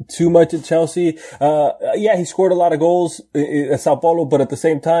succeed too much at Chelsea. He scored a lot of goals at Sao Paulo, but at the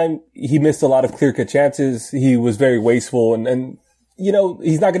same time, he missed a lot of clear-cut chances. He was very wasteful, and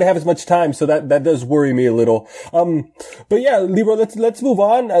he's not going to have as much time, so that does worry me a little. But yeah, Leroy, let's move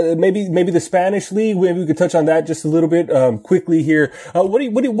on. Maybe the Spanish league. Maybe we could touch on that just a little bit quickly here. What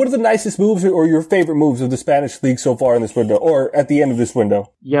are the nicest moves or your favorite moves of the Spanish league so far in this window, or at the end of this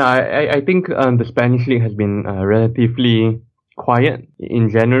window? Yeah, I think the Spanish league has been relatively quiet in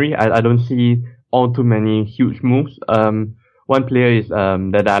January. I don't see all too many huge moves. One player is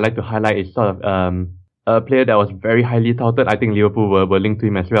that I like to highlight is sort of a player that was very highly touted. I think Liverpool were linked to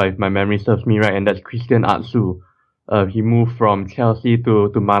him as well, if my memory serves me right, and that's Christian Atsu. He moved from Chelsea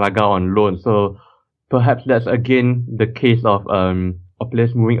to Malaga on loan. So perhaps that's again the case of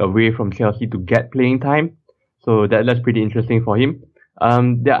players moving away from Chelsea to get playing time. So that's pretty interesting for him.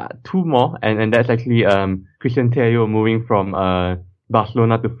 There are two more, and that's actually Christian Tello moving from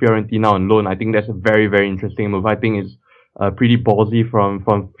Barcelona to Fiorentina on loan. I think that's a very, very interesting move. I think it's pretty ballsy from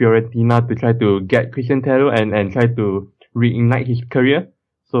Fiorentina to try to get Christian Tello and try to reignite his career.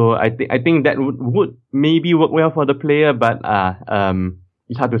 So I think that would maybe work well for the player, but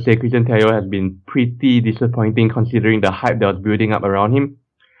it's hard to say. Christian Tello has been pretty disappointing considering the hype that was building up around him.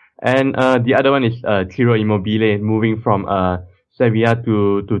 And the other one is Ciro Immobile moving from Sevilla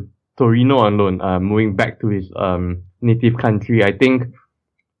to Torino on loan, moving back to his native country. I think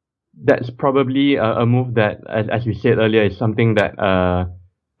that's probably a move that, as we said earlier, is something that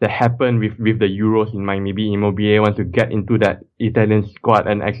happened with the Euros in mind. Maybe Immobile wants to get into that Italian squad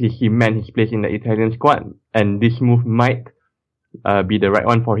and actually cement his place in the Italian squad. And this move might be the right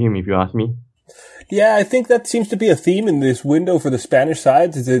one for him, if you ask me. Yeah, I think that seems to be a theme in this window for the Spanish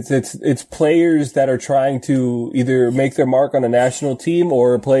side. It's players that are trying to either make their mark on a national team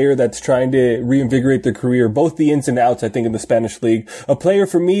or a player that's trying to reinvigorate their career. Both the ins and outs, I think, in the Spanish league. A player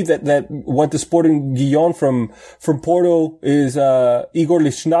for me that went to Sporting Gijón from Porto is Igor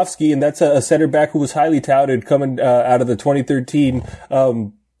Lichnowsky, and that's a center back who was highly touted coming out of the 2013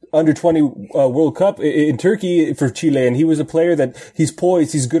 under 20 World Cup in Turkey for Chile, and he was a player that he's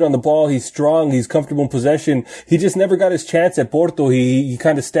poised, he's good on the ball, he's strong, he's comfortable in possession. He just never got his chance at Porto. He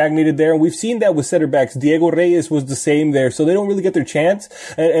kind of stagnated there, and we've seen that with center backs. Diego Reyes was the same there, so they don't really get their chance.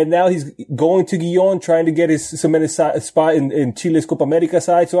 And now he's going to Gijón, trying to get his spot in Chile's Copa America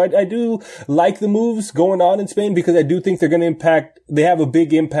side. So I do like the moves going on in Spain because I do think they're going to they have a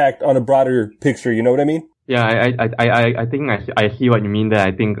big impact on a broader picture. You know what I mean? Yeah, I think I see what you mean there.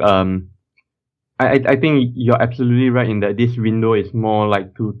 I think I think you're absolutely right in that this window is more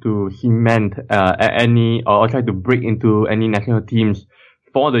like to cement any or try to break into any national teams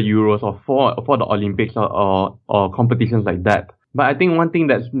for the Euros or for the Olympics or competitions like that. But I think one thing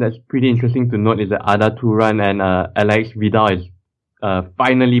that's pretty interesting to note is that Arda Turan and Alex Vidal is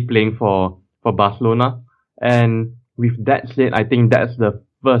finally playing for Barcelona. And with that said, I think that's the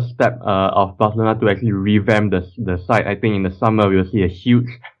first step of Barcelona to actually revamp the side. I think in the summer we'll see a huge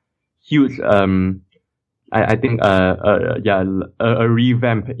I think a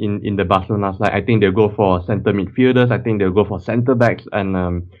revamp in the Barcelona side. I think they'll go for center midfielders. I think they'll go for center backs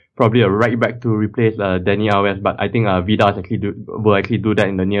and probably a right back to replace Dani Alves. But I think Vidal will actually do that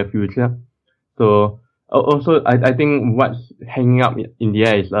in the near future. So also I think what's hanging up in the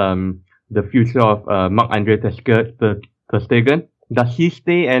air is the future of Marc-Andre ter Stegen. Does he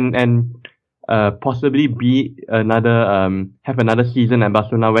stay and possibly be have another season at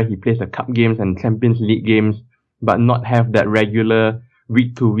Barcelona where he plays the cup games and Champions League games, but not have that regular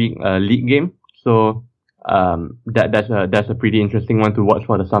week-to-week league game? So that's a pretty interesting one to watch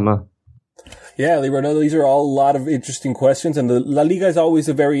for the summer. Yeah, Leonardo, these are all a lot of interesting questions, and the La Liga is always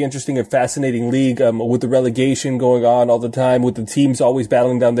a very interesting and fascinating league, with the relegation going on all the time, with the teams always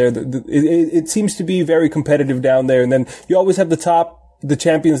battling down there. It seems to be very competitive down there, and then you always have the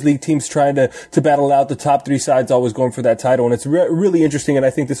Champions League teams trying to battle out the top three sides, always going for that title, and it's really interesting, and I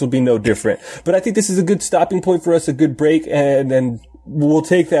think this will be no different. But I think this is a good stopping point for us, a good break, and then we'll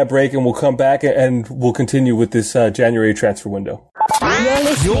take that break and we'll come back and we'll continue with this January transfer window.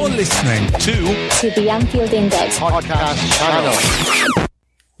 You're listening to the Anfield Index podcast channel.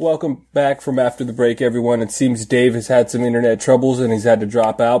 Welcome back from after the break, everyone. It seems Dave has had some internet troubles and he's had to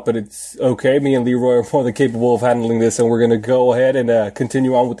drop out, but it's okay. Me and Leroy are more than capable of handling this, and we're going to go ahead and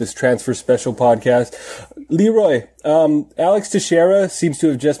continue on with this transfer special podcast. Leroy, Alex Teixeira seems to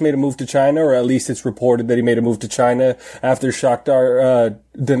have just made a move to China, or at least it's reported that he made a move to China after Shakhtar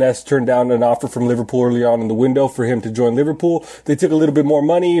Donetsk turned down an offer from Liverpool early on in the window for him to join Liverpool. They took a little bit more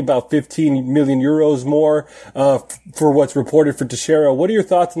money, about 15 million euros more for what's reported for Teixeira. What are your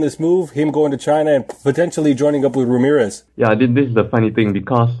thoughts on this move, him going to China and potentially joining up with Ramirez? Yeah, this is the funny thing,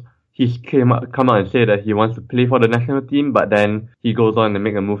 because he's come out and said that he wants to play for the national team, but then he goes on and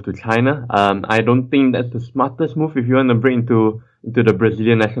make a move to China. I don't think that's the smartest move if you want to break into the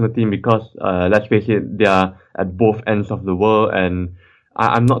Brazilian national team because, let's face it, they are at both ends of the world, and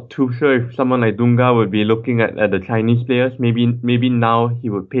I'm not too sure if someone like Dunga would be looking at the Chinese players. Maybe now he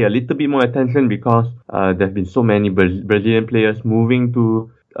would pay a little bit more attention because, there've been so many Brazilian players moving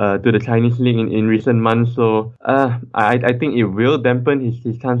to the Chinese league in recent months. So, I think it will dampen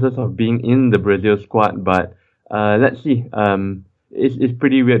his chances of being in the Brazil squad, but, let's see. It's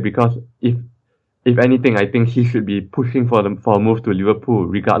pretty weird because if anything, I think he should be pushing for a move to Liverpool,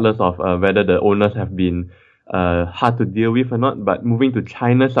 regardless of whether the owners have been hard to deal with or not. But moving to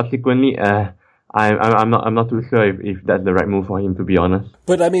China subsequently, I'm not too sure if that's the right move for him, to be honest.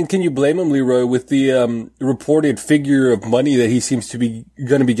 But I mean, can you blame him, Leroy, with the reported figure of money that he seems to be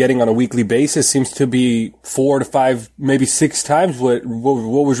going to be getting on a weekly basis? Seems to be 4 to 5, maybe 6 times what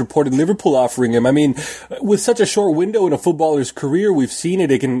was reported Liverpool offering him. I mean, with such a short window in a footballer's career, we've seen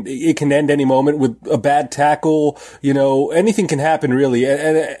it. It can end any moment with a bad tackle. You know, anything can happen really.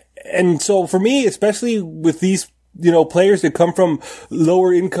 And so for me, especially with these, you know, players that come from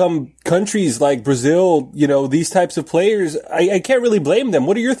lower income countries like Brazil, you know, these types of players, I can't really blame them.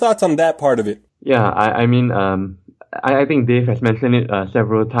 What are your thoughts on that part of it? Yeah, I mean, I think Dave has mentioned it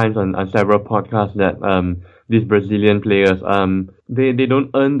several times on several podcasts that these Brazilian players, they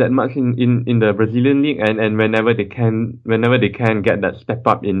don't earn that much in the Brazilian league, and whenever they can get that step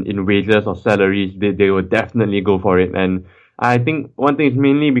up in wages or salaries, they will definitely go for it. And I think one thing is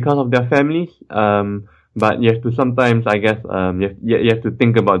mainly because of their families, but you have to sometimes, I guess, you have to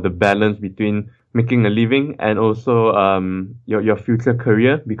think about the balance between making a living and also your future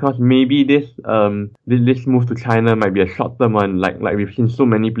career, because maybe this move to China might be a short term one, like we've seen so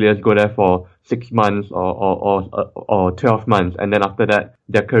many players go there for 6 months or 12 months, and then after that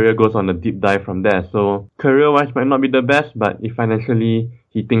their career goes on a deep dive from there. So career wise might not be the best, but if financially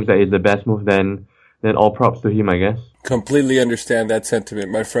he thinks that is the best move, then all props to him, I guess. Completely understand that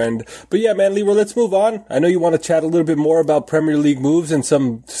sentiment, my friend. But yeah, man, Leroy, let's move on. I know you want to chat a little bit more about Premier League moves and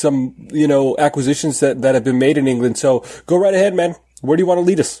some, you know, acquisitions that have been made in England. So go right ahead, man. Where do you want to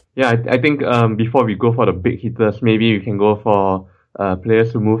lead us? Yeah, I think, before we go for the big hitters, maybe we can go for,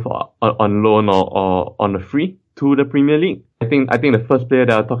 players who move on loan or on a free to the Premier League. I think the first player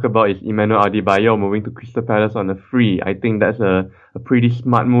that I'll talk about is Emmanuel Adebayor moving to Crystal Palace on a free. I think that's a pretty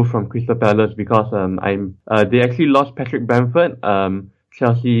smart move from Crystal Palace because they actually lost Patrick Bamford.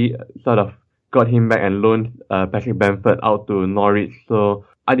 Chelsea sort of got him back and loaned Patrick Bamford out to Norwich. So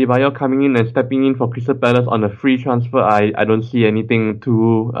Adebayor coming in and stepping in for Crystal Palace on a free transfer, I don't see anything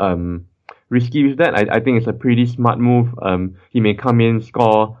too risky with that. I think it's a pretty smart move. He may come in,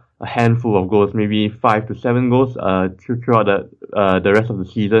 score a handful of goals, maybe 5 to 7 goals throughout the rest of the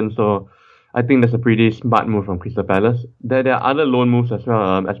season. So I think that's a pretty smart move from Crystal Palace. There are other loan moves as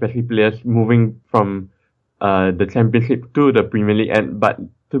well, especially players moving from the Championship to the Premier League. But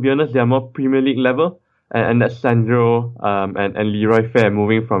to be honest, they are more Premier League level. And that's Sandro and Leroy Fair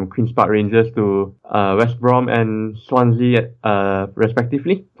moving from Queen's Park Rangers to West Brom and Swansea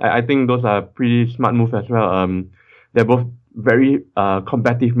respectively. I think those are pretty smart moves as well. They're both very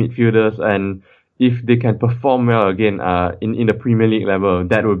competitive midfielders, and if they can perform well again in the Premier League level,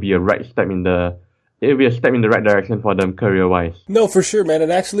 that would be a step in the right direction for them career-wise. No, for sure, man.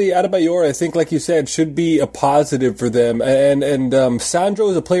 And actually, Adebayor, I think, like you said, should be a positive for them. And Sandro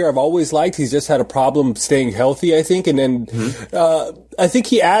is a player I've always liked. He's just had a problem staying healthy, I think. And then I think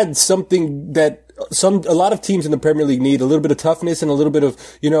he adds something that a lot of teams in the Premier League need, a little bit of toughness and a little bit of,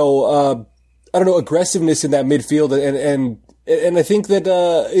 aggressiveness in that midfield. And I think that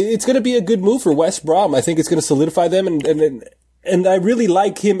it's going to be a good move for West Brom. I think it's going to solidify them, and I really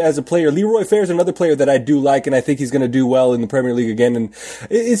like him as a player. Leroy Fair is another player that I do like, and I think he's going to do well in the Premier League again. And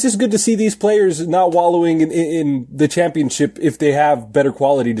it's just good to see these players not wallowing in the Championship if they have better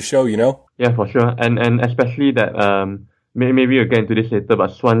quality to show, you know? Yeah, for sure. And especially that, maybe we'll get into this later,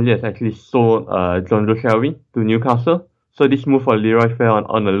 but Swansea has actually sold Jonjo Shelvey to Newcastle. So this move for Leroy Fair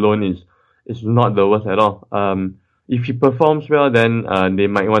on a loan is not the worst at all. If he performs well, then they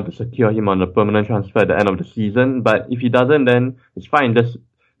might want to secure him on a permanent transfer at the end of the season. But if he doesn't, then it's fine. Just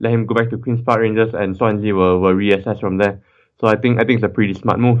let him go back to Queen's Park Rangers, and Swansea will reassess from there. So I think it's a pretty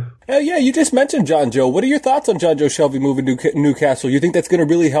smart move. Yeah, you just mentioned Jonjo. What are your thoughts on Jonjo Shelvey moving to Newcastle? You think that's going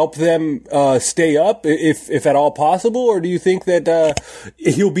to really help them stay up, if at all possible, or do you think that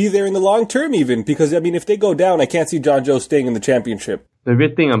he'll be there in the long term even? Because I mean, if they go down, I can't see Jonjo staying in the Championship. The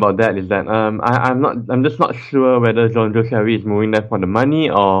weird thing about that is that I'm just not sure whether Jonjo Shelvey is moving there for the money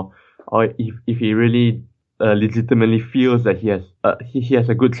or if he really legitimately feels that he has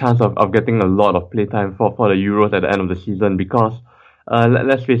a good chance of getting a lot of playtime for the Euros at the end of the season, because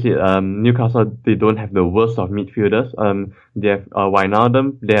let's face it, Newcastle, they don't have the worst of midfielders. They have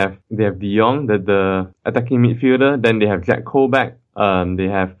Wijnaldum, they have De Jong, the attacking midfielder. Then they have Jack Cole back. They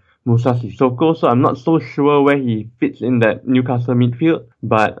have Moussa Sissoko. So I'm not so sure where he fits in that Newcastle midfield.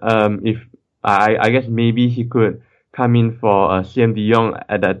 But if I guess maybe he could come in for CM De Jong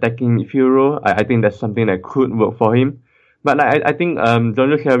at the attacking midfield role. I think that's something that could work for him. But I think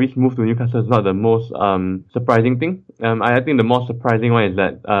Jonjo Shelvey's move to Newcastle is not the most surprising thing. I think the most surprising one is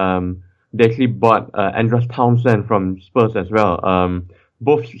that they actually bought Andros Townsend from Spurs as well.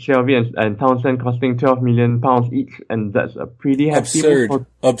 Both Shelvey and Townsend costing £12 million each, and that's a pretty hefty move.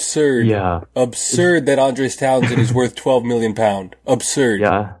 Absurd. Yeah. Absurd that Andros Townsend is worth £12 million. Absurd.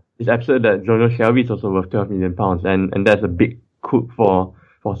 Yeah. It's absurd that Jonjo Shelvey is also worth £12 million, and that's a big coup for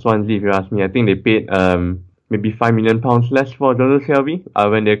Swansea, if you ask me. I think they paid maybe £5 million less for Jonjo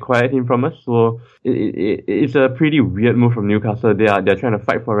Shelvey when they acquired him from us. So it's a pretty weird move from Newcastle. They're trying to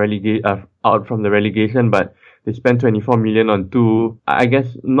fight for out from the relegation, but they spent 24 million on two, I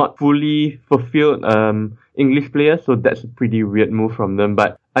guess, not fully fulfilled English players. So that's a pretty weird move from them.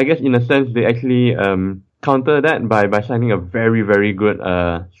 But I guess in a sense they actually counter that by signing a very, very good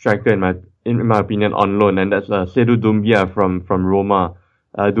striker in my opinion on loan, and that's Seydou Doumbia from Roma.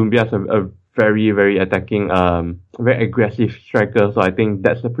 Doumbia is a very, very attacking, very aggressive striker. So I think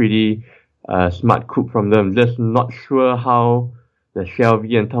that's a pretty smart coup from them. Just not sure how the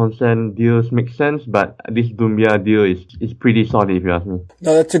Shelvey and Townsend deals make sense, but this Doumbia deal is pretty solid, if you ask me.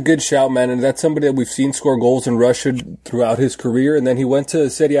 No, that's a good shout, man. And that's somebody that we've seen score goals in Russia throughout his career. And then he went to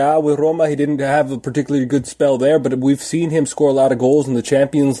Serie A with Roma. He didn't have a particularly good spell there, but we've seen him score a lot of goals in the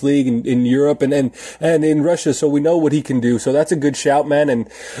Champions League in Europe and in Russia. So we know what he can do. So that's a good shout, man. And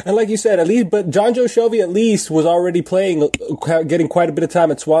like you said, at least, but Jonjo Shelvey at least was already playing, getting quite a bit of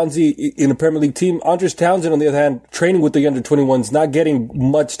time at Swansea in a Premier League team. Andros Townsend, on the other hand, training with the under-21s, not getting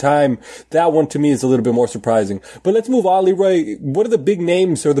much time. That one to me is a little bit more surprising. But let's move on, Leroy. What are the big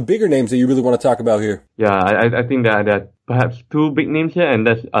names or the bigger names that you really want to talk about here? Yeah, I think that there are perhaps two big names here, and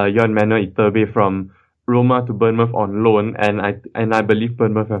that's Yohan Manuel Iturbe from Roma to Bournemouth on loan, and I believe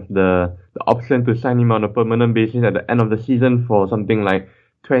Bournemouth have the option to sign him on a permanent basis at the end of the season for something like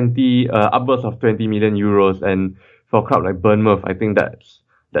upwards of 20 million euros. And for a club like Bournemouth, I think that's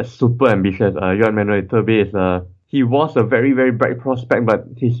super ambitious. Yohan Manuel Iturbe is he was a very, very bright prospect, but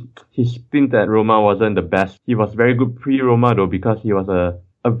his stint at Roma wasn't the best. He was very good pre-Roma though, because he was a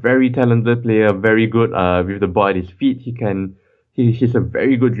very talented player, very good with the ball at his feet. He's a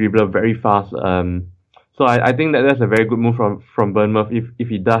very good dribbler, very fast. So I think that's a very good move from Bournemouth. If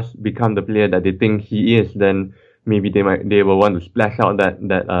he does become the player that they think he is, then maybe they will want to splash out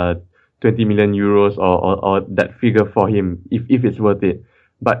that 20 million euros or that figure for him if it's worth it.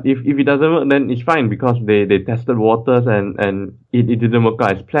 But if it doesn't work, then it's fine, because they tested waters and it didn't work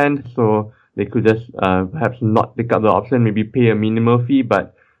out as planned. So they could just perhaps not take up the option, maybe pay a minimal fee.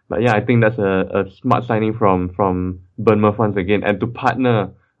 But yeah, I think that's a smart signing from Bournemouth once again. And to partner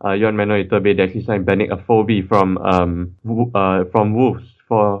Yohan Manuel Iturbe, they actually signed Benik Afobe from Wolves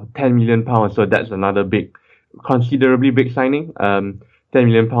for £10 million. So that's another considerably big signing. £10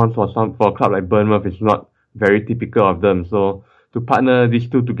 million for a club like Bournemouth is not very typical of them. So to partner these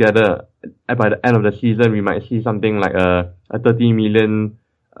two together, by the end of the season, we might see something like a £30 million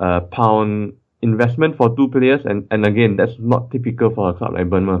investment for two players. And again, that's not typical for a club like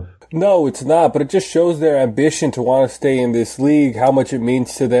Bournemouth. No, it's not, but it just shows their ambition to want to stay in this league, how much it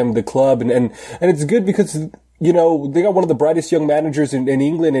means to them, the club. And it's good because, you know, they got one of the brightest young managers in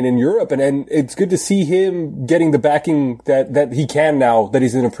England and in Europe, and it's good to see him getting the backing that he can now that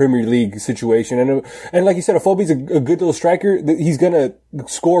he's in a Premier League situation. And like you said, Afobe's a good little striker. He's gonna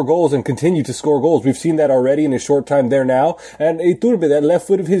score goals and continue to score goals. We've seen that already in a short time there now. And Iturbe, that left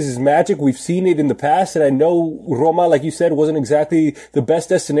foot of his is magic. We've seen it in the past, and I know Roma, like you said, wasn't exactly the best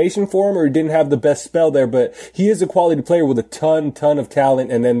destination for him, or he didn't have the best spell there, but he is a quality player with a ton of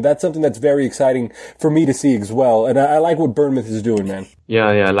talent, and then that's something that's very exciting for me to see as well. And I like what Bournemouth is doing, man.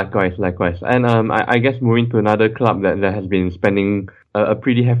 Yeah, likewise. And I guess moving to another club that has been spending a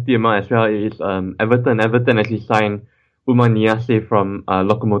pretty hefty amount as well is Everton. Everton actually signed Umar Niasse from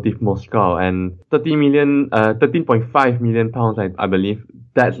Lokomotiv Moscow, and 13.5 million pounds, I believe.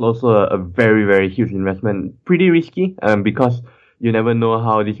 That's also a very, very huge investment. Pretty risky, because you never know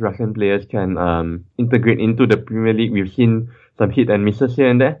how these Russian players can integrate into the Premier League. We've seen some hit and misses here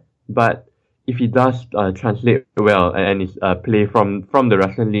and there, but if he does translate well and his play from the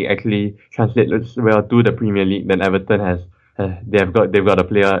Russian league actually translates well to the Premier League, then Everton they've got a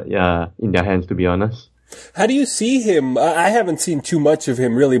player in their hands, to be honest. How do you see him? I haven't seen too much of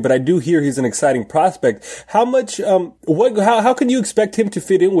him really, but I do hear he's an exciting prospect. How much? How can you expect him to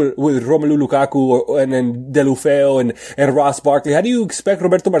fit in with Romelu Lukaku and then Deulofeu and Ross Barkley? How do you expect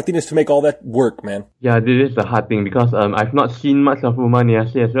Roberto Martinez to make all that work, man? Yeah, this is the hard thing because I've not seen much of Oumar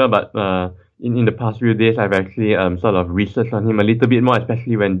Niasse as well, but in the past few days I've actually sort of researched on him a little bit more,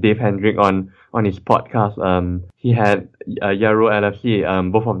 especially when Dave Hendrick on his podcast he had Yarrow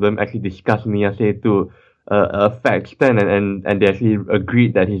LFC, both of them actually discussed Niasse to a fair extent, and they actually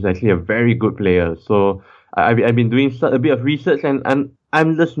agreed that he's actually a very good player. So I've been doing a bit of research, and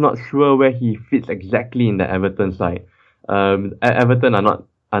I'm just not sure where he fits exactly in the Everton side. Everton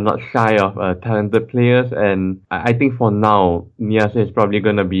are not shy of talented players, and I think for now Niasse is probably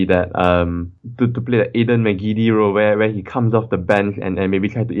gonna be that to play the Aiden McGeady role where he comes off the bench and maybe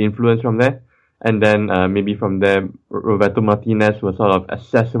try to influence from there. And then maybe from there Roberto Martinez will sort of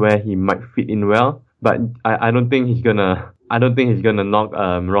assess where he might fit in well. But I don't think he's gonna knock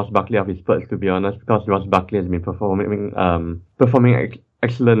Ross Barkley off his perch, to be honest, because Ross Barkley has been performing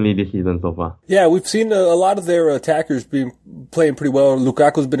excellently this season so far. Yeah, we've seen a lot of their attackers playing pretty well.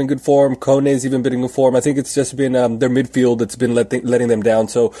 Lukaku's been in good form. Kone's even been in good form. I think it's just been their midfield that's been letting them down.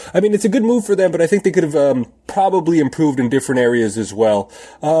 So, I mean, it's a good move for them, but I think they could have probably improved in different areas as well.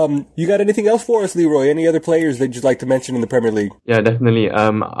 You got anything else for us, Leroy? Any other players that you'd like to mention in the Premier League? Yeah, definitely.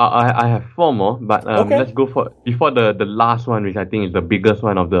 I have four more, but okay. Let's go before the last one, which I think is the biggest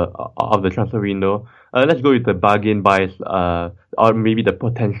one of the transfer window. Let's go with the bargain buys, or maybe the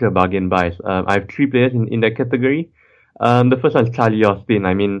potential bargain buys. I have three players in that category. The first one is Charlie Austin.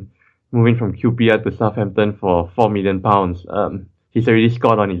 I mean, moving from QPR to Southampton for £4 million. He's already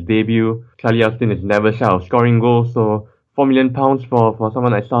scored on his debut. Charlie Austin is never shy of scoring goals, so £4 million for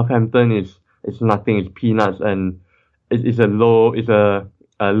someone like Southampton is nothing. It's peanuts, and it's a low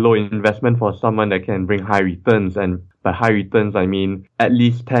investment for someone that can bring high returns. And by high returns, I mean at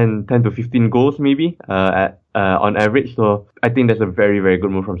least 10 to 15 goals maybe on average. So I think that's a very, very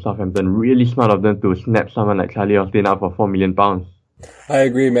good move from Southampton. Really smart of them to snap someone like Charlie Austin out for £4 million. I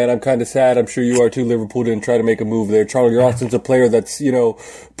agree, man. I'm kind of sad. I'm sure you are too. Liverpool didn't try to make a move there. Charlie Austin's a player that's,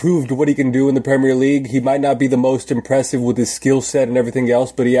 proved what he can do in the Premier League. He might not be the most impressive with his skill set and everything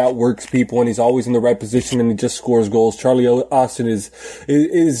else, but he outworks people and he's always in the right position and he just scores goals. Charlie Austin is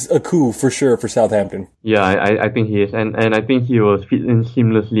a coup for sure for Southampton. Yeah, I think he is. And I think he will fit in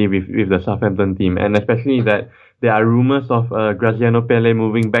seamlessly with the Southampton team. And especially that there are rumours of Graziano Pelle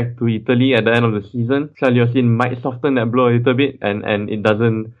moving back to Italy at the end of the season. Charlie Austin might soften that blow a little bit, and it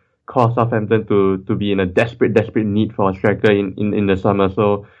doesn't cause Southampton to be in a desperate need for a striker in the summer.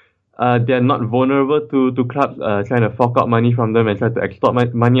 So they're not vulnerable to clubs trying to fork out money from them and try to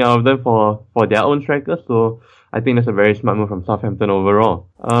extort money out of them for their own strikers. So I think that's a very smart move from Southampton overall.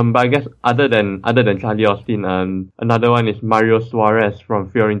 But I guess other than Charlie Austin, another one is Mario Suarez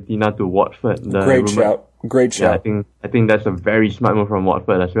from Fiorentina to Watford. Great shout. Yeah, I think that's a very smart move from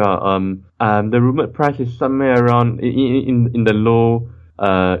Watford as well. The rumored price is somewhere around in the low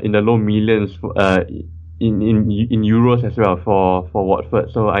millions in euros as well for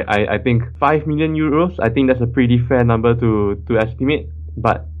Watford. So I think 5 million euros. I think that's a pretty fair number to estimate.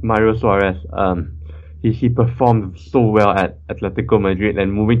 But Mario Suarez, he performed so well at Atletico Madrid,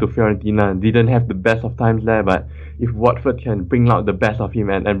 and moving to Fiorentina didn't have the best of times there, but if Watford can bring out the best of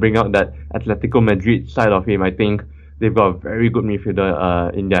him and bring out that Atletico Madrid side of him, I think they've got a very good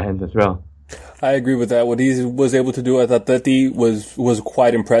midfielder in their hands as well. I agree with that. What he was able to do at Atleti was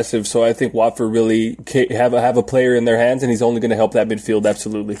quite impressive. So I think Watford really have a player in their hands, and he's only going to help that midfield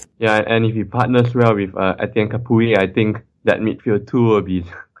absolutely. Yeah, and if he partners well with Etienne Capoue, I think that midfield too will be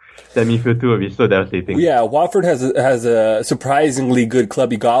so devastating. Yeah, Watford has a surprisingly good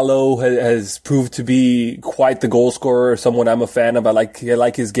club. Ighalo has proved to be quite the goal scorer, someone I'm a fan of. I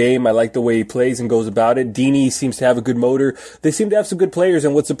like his game. I like the way he plays and goes about it. Dini seems to have a good motor. They seem to have some good players,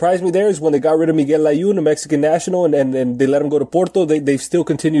 and what surprised me there is when they got rid of Miguel Layún, a Mexican national, and they let him go to Porto, they've still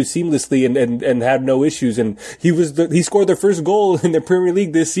continued seamlessly and had no issues. And he scored their first goal in the Premier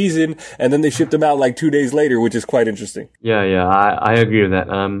League this season, and then they shipped him out like 2 days later, which is quite interesting. Yeah, I agree with that.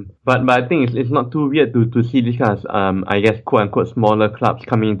 But I think it's not too weird to see these kind of, I guess, quote unquote smaller clubs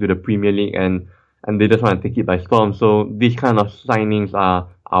coming into the Premier League and they just want to take it by storm. So these kind of signings are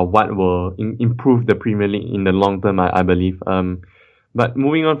what will improve the Premier League in the long term, I believe. But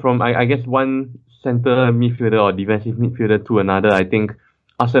moving on from, I guess, one centre midfielder or defensive midfielder to another, I think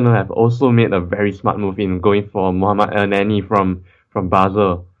Arsenal have also made a very smart move in going for Mohamed Elneny from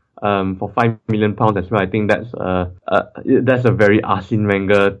Basel. For £5 million as well. I think that's a very Arsene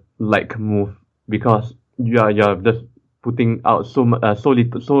Wenger like move, because you're just putting out so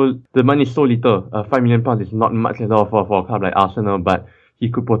little, so the money is so little. £5 million is not much at all for a club like Arsenal, but he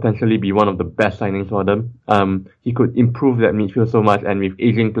could potentially be one of the best signings for them. He could improve that midfield so much, and with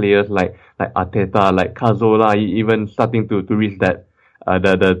aging players like Arteta, like Cazorla, even starting to reach that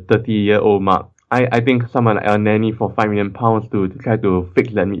the 30-year-old mark. I think someone like Elneny for £5 million to try to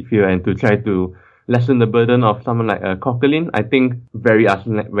fix that midfield and to try to lessen the burden of someone like Coquelin. I think very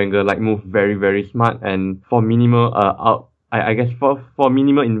Arsene Wenger like move, very very smart, and for minimal I guess for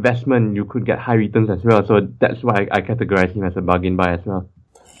minimal investment you could get high returns as well. So that's why I categorize him as a bargain buy as well.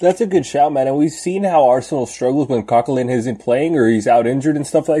 That's a good shout, man. And we've seen how Arsenal struggles when Coquelin isn't playing or he's out injured and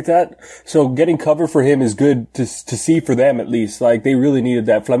stuff like that. So getting cover for him is good to see for them at least. Like they really needed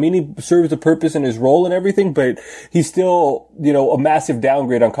that. Flamini serves a purpose in his role and everything, but he's still, a massive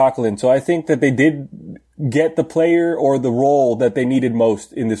downgrade on Coquelin. So I think that they did get the player or the role that they needed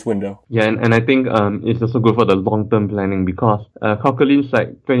most in this window. Yeah, and I think it's also good for the long-term planning because Coquelin's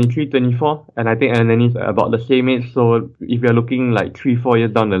like 23, 24, and I think Elneny's about the same age. So if you're looking like 3-4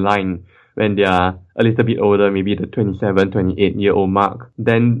 years down the line, when they are a little bit older, maybe the 27, 28-year-old mark,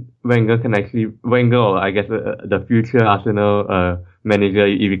 then Wenger or I guess the future Arsenal manager,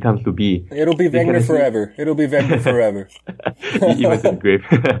 if it comes to be. It'll be Wenger forever. It'll be Wenger forever. Even to the grave.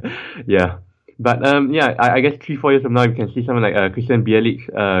 Yeah. But I guess 3-4 years from now, you can see someone like Christian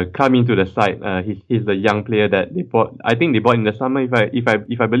Bielik come into the side. He's the young player that they bought. I think they bought in the summer,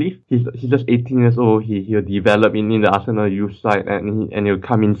 if I believe. He's just 18 years old. He'll develop in the Arsenal youth side, and he'll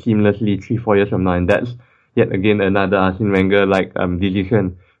come in seamlessly 3-4 years from now. And that's yet again another Arsene Wenger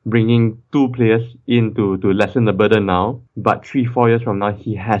decision, bringing two players in to lessen the burden now. But 3-4 years from now,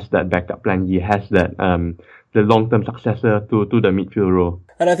 he has that backup plan. He has that the long-term successor to the midfield role.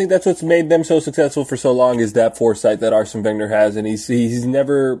 And I think that's what's made them so successful for so long is that foresight that Arsene Wenger has. And he's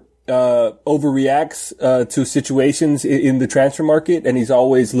never overreacts to situations in the transfer market, and he's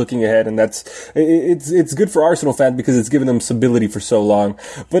always looking ahead. And it's good for Arsenal fans because it's given them stability for so long.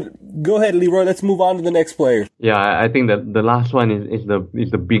 But go ahead, Leroy. Let's move on to the next player. Yeah, I think that the last one is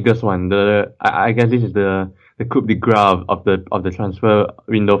the biggest one. I guess this is the coup de grace of the transfer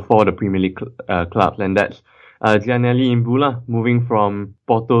window for the Premier League clubs, and that's Gianelli Imbula moving from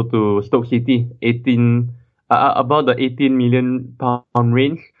Porto to Stoke City, about the £18 million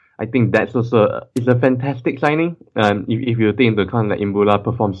range. I think that's also it's a fantastic signing. If you take into account that Imbula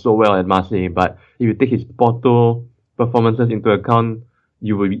performed so well at Marseille, but if you take his Porto performances into account,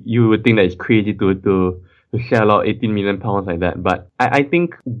 you would think that it's crazy to shell out £18 million like that. But I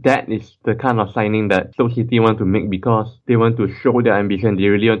think that is the kind of signing that Stoke City want to make because they want to show their ambition. They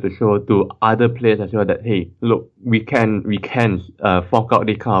really want to show to other players as well that, hey, look, we can fork out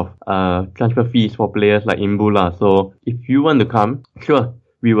the kind of transfer fees for players like Imbula. So if you want to come, sure,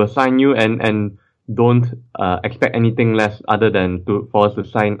 we will sign you and don't expect anything less other than for us to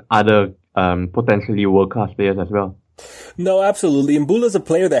sign other potentially world-class players as well. No, absolutely. Mbula's a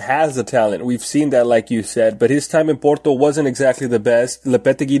player that has the talent. We've seen that, like you said, but his time in Porto wasn't exactly the best.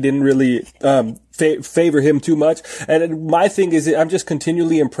 Lopetegui didn't really favor him too much. And my thing is, I'm just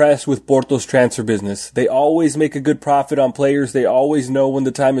continually impressed with Porto's transfer business. They always make a good profit on players. They always know when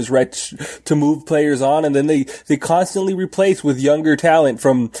the time is right to move players on, and then they constantly replace with younger talent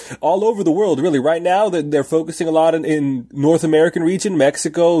from all over the world. Really, right now they're focusing a lot in North American region,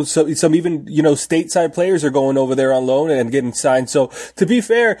 Mexico. So some even stateside players are going over there on loan and getting signed. So to be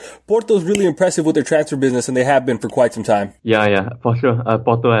fair, Porto's really impressive with their transfer business, and they have been for quite some time. Yeah, for sure.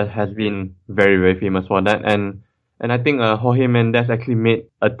 Porto has been very, very famous for that, and I think Jorge Mendes actually made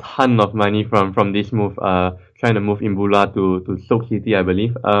a ton of money from this move, trying to move Imbula to Stoke City, I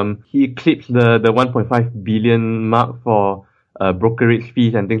believe. He eclipsed the 1.5 billion mark for brokerage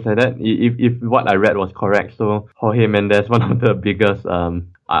fees and things like that, if what I read was correct. So Jorge Mendes, one of the biggest,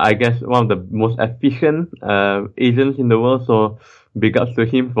 I guess one of the most efficient agents in the world, so big ups to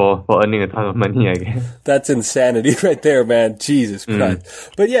him for earning a ton of money, I guess. That's insanity right there, man. Jesus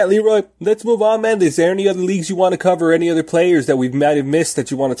Christ. But yeah, Leroy, let's move on, man. Is there any other leagues you want to cover? Any other players that we might have missed that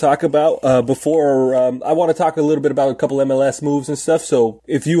you want to talk about before? I want to talk a little bit about a couple MLS moves and stuff. So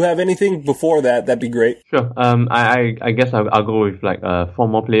if you have anything before that, that'd be great. Sure. I guess I'll go with like 4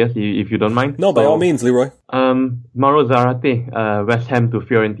 more players if you don't mind. No, by all means, Leroy. Mauro Zarate, West Ham to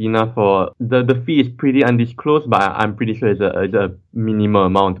Fiorentina for the fee is pretty undisclosed, but I'm pretty sure it's a minimal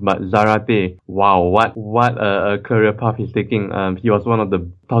amount. But Zarate, wow, what a career path he's taking. He was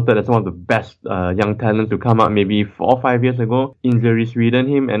touted as one of the best young talents to come up maybe 4 or 5 years ago. Injuries ridden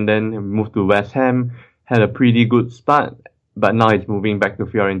him, and then moved to West Ham, had a pretty good start, but now he's moving back to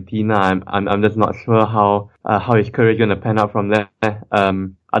Fiorentina. I'm just not sure how his career is going to pan out from there.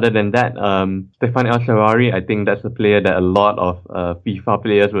 Other than that, Stefan El Shaarawy, I think that's a player that a lot of FIFA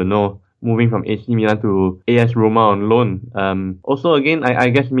players will know, moving from AC Milan to AS Roma on loan. Also, again, I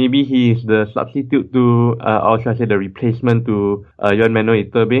guess maybe he is the substitute to, or should I say the replacement to Yohan Manuel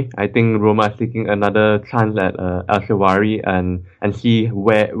Iturbe. I think Roma is taking another chance at El Shaarawy and see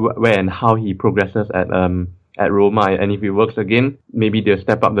where and how he progresses at Roma. And if it works again, maybe they'll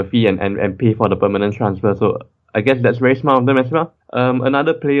step up the fee and pay for the permanent transfer. So I guess that's very smart of them as well.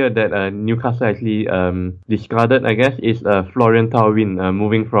 Another player that Newcastle actually discarded, I guess, is Florian Thauvin,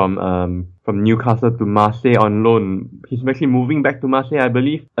 moving from Newcastle to Marseille on loan. He's actually moving back to Marseille, I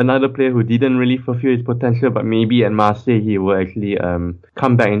believe. Another player who didn't really fulfill his potential, but maybe at Marseille he will actually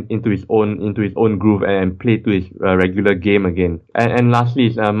come back into his own groove and play to his regular game again. And lastly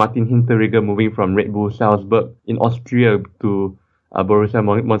is Martin Hinteregger, moving from Red Bull Salzburg in Austria to Borussia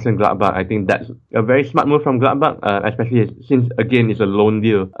Mönchengladbach. I think that's a very smart move from Gladbach, especially since again it's a loan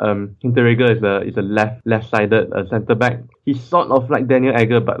deal. Hinteregger is a left-sided centre back. He's sort of like Daniel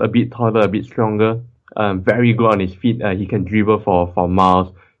Agger, but a bit taller, a bit stronger. Very good on his feet. He can dribble for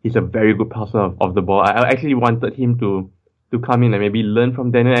miles. He's a very good passer of the ball. I actually wanted him to come in and maybe learn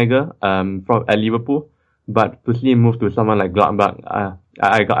from Daniel Agger at Liverpool, but to see him move to someone like Gladbach,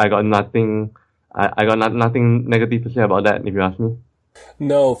 I got nothing. I got nothing negative to say about that, if you ask me.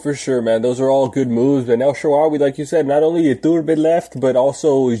 No, for sure, man. Those are all good moves. And El Shaarawy, like you said, not only Iturbe left, but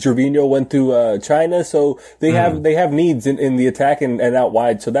also Gervinho went to China. So they have needs in the attack and out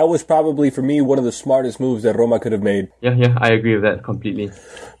wide. So that was probably, for me, one of the smartest moves that Roma could have made. Yeah, I agree with that completely.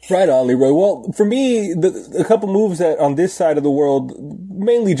 Right on, Leroy. Well, for me, a couple moves that on this side of the world,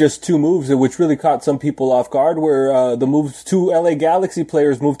 mainly just two moves, which really caught some people off guard, were the moves. Two LA Galaxy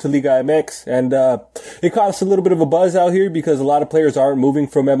players moved to Liga MX, and it caused a little bit of a buzz out here because a lot of players aren't moving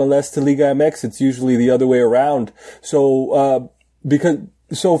from MLS to Liga MX. It's usually the other way around. So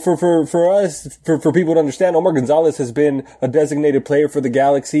for us, for people to understand, Omar Gonzalez has been a designated player for the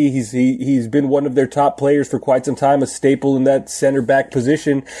Galaxy. He's been one of their top players for quite some time, a staple in that center back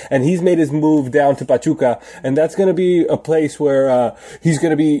position, and he's made his move down to Pachuca, and that's going to be a place where he's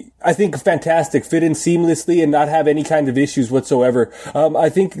going to be, I think, fantastic, fit in seamlessly and not have any kind of issues whatsoever. I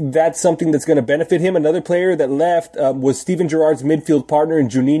think that's something that's going to benefit him. Another player that left was Steven Gerrard's midfield partner in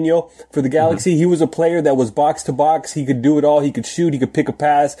Juninho for the Galaxy. He was a player that was box to box. He could do it all. He could shoot. He could pick a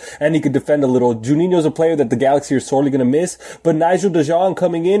pass, and he could defend a little. Juninho's a player that the Galaxy are sorely going to miss, but Nigel de Jong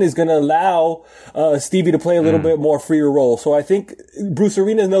coming in is going to allow Stevie to play a little bit more freer role. So I think Bruce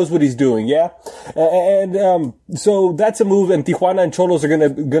Arena knows what he's doing, yeah? And so that's a move, and Tijuana and Cholos are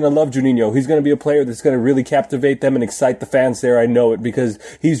going to love Juninho. He's going to be a player that's going to really captivate them and excite the fans there. I know it because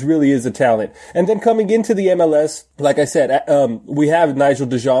he's really is a talent. And then coming into the MLS, like I said, we have Nigel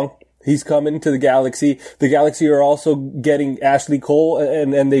de Jong. He's coming to the Galaxy. The Galaxy are also getting Ashley Cole,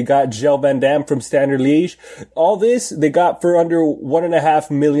 and they got Gel Van Dam from Standard Liège. All this they got for under $1.5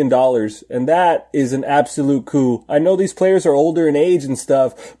 million, and that is an absolute coup. I know these players are older in age and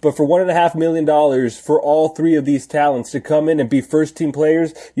stuff, but for $1.5 million for all three of these talents to come in and be first team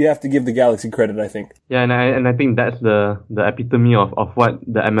players, you have to give the Galaxy credit, I think. Yeah, and I think that's the epitome of what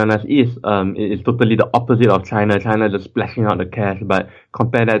the MLS is. It's totally the opposite of China. China just splashing out the cash, but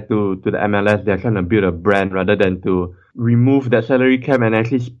compare that to the MLS, they're trying to build a brand rather than to remove that salary cap and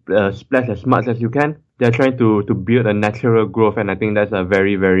actually splash as much as you can. They're trying to build a natural growth, and I think that's a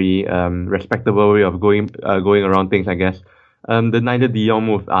very, very respectable way of going around things, I guess. The Nigel de Jong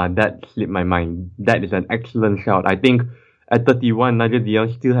move, that slipped my mind. That is an excellent shout. I think at 31, Nigel de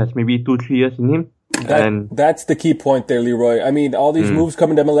Jong still has maybe 2-3 years in him. That's the key point there, Leroy. I mean, all these moves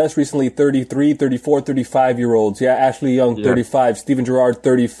coming to MLS recently, 33, 34, 35-year-olds. Yeah, Ashley Young, 35. Steven Gerrard,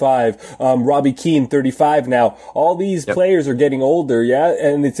 35. Robbie Keane, 35 now. All these players are getting older, yeah?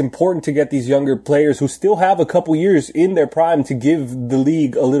 And it's important to get these younger players who still have a couple years in their prime to give the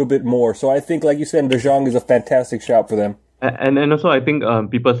league a little bit more. So I think, like you said, De Jong is a fantastic shout for them. And also, I think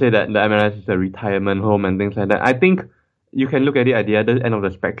people say that the MLS is a retirement home and things like that. I think you can look at it at the other end of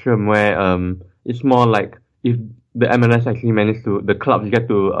the spectrum where it's more like if the MLS actually managed to, the clubs get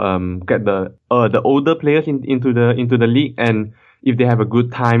to get the older players into the league, and if they have a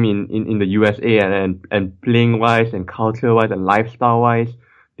good time in the USA and playing wise and culture wise and lifestyle wise,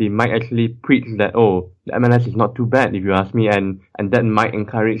 they might actually preach that, the MLS is not too bad, if you ask me, and that might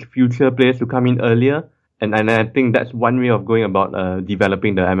encourage future players to come in earlier. And I think that's one way of going about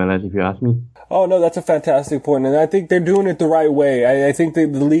developing the MLS, if you ask me. Oh, no, that's a fantastic point. And I think they're doing it the right way. I think the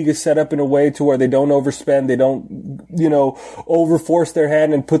league is set up in a way to where they don't overspend. They don't overforce their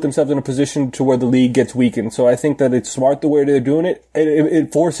hand and put themselves in a position to where the league gets weakened. So I think that it's smart the way they're doing it.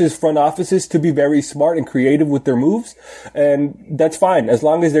 It forces front offices to be very smart and creative with their moves, and that's fine as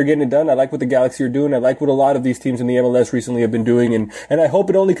long as they're getting it done. I like what the Galaxy are doing. I like what a lot of these teams in the MLS recently have been doing, and I hope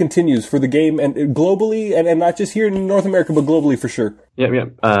it only continues for the game and globally, and not just here in North America, but globally for sure. Yeah.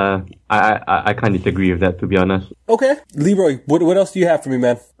 I can't disagree with that, to be honest. Okay, Leroy, what else do you have for me,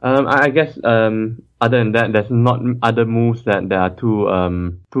 man? I guess other than that, there's not other moves that are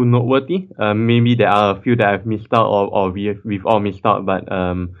too noteworthy. Maybe there are a few that I've missed out, or we've all missed out, but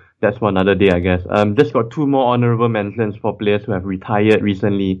that's for another day, I guess. Just got two more honorable mentions for players who have retired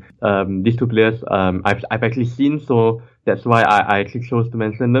recently. These two players, I've actually seen, so that's why I actually chose to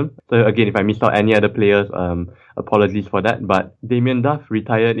mention them. So again, if I missed out any other players, apologies for that. But Damien Duff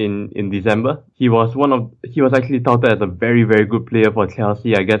retired in December. He was actually touted as a very, very good player for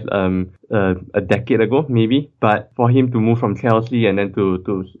Chelsea, I guess, a decade ago, maybe. But for him to move from Chelsea and then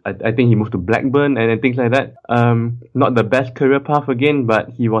I think he moved to Blackburn and things like that. Not the best career path again, but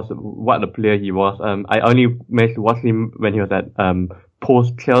he was what a player he was. I only managed to watch him when he was at,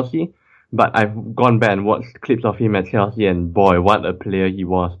 post Chelsea. But I've gone back and watched clips of him at Chelsea, and boy, what a player he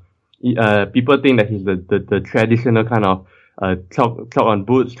was. People think that he's the traditional kind of chalk on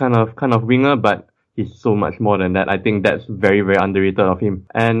boots kind of winger, but he's so much more than that. I think that's very, very underrated of him.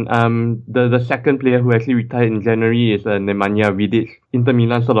 And the second player who actually retired in January is Nemanja Vidic. Inter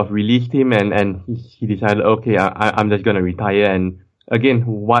Milan sort of released him, and he decided, okay, I'm just gonna retire. And again,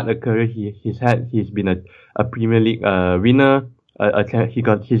 what a career he's had. He's been a Premier League winner.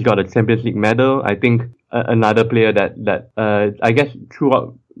 He's got a Champions League medal. I think another player that I guess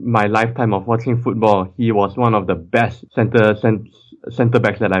throughout my lifetime of watching football, he was one of the best center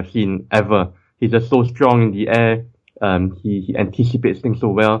backs that I've seen ever. He's just so strong in the air. He anticipates things so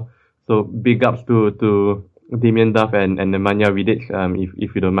well. So big ups to Damien Duff and Nemanja Vidic,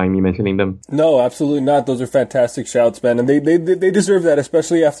 if you don't mind me mentioning them. No, absolutely not. Those are fantastic shouts, man. And they deserve that,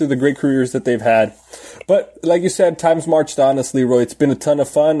 especially after the great careers that they've had. But like you said, time's marched on us, Leroy. It's been a ton of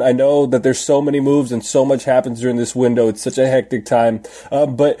fun. I know that there's so many moves and so much happens during this window. It's such a hectic time.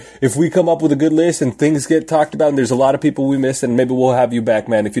 But if we come up with a good list and things get talked about and there's a lot of people we miss, and maybe we'll have you back,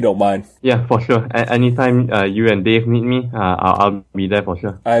 man, if you don't mind. Yeah, for sure. Anytime you and Dave need me, I'll be there for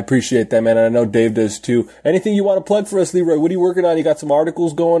sure. I appreciate that, man. And I know Dave does too. Anything you want to plug for us, Leroy? What are you working on? You got some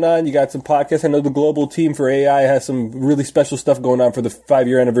articles going on? You got some podcasts? I know the Global Team for AI has some really special stuff going on for the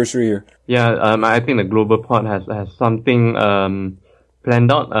 5-year anniversary here. Yeah, I think the Global Pod has something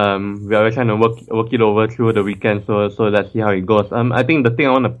planned out. We are trying to work it over through the weekend, so let's see how it goes. I think the thing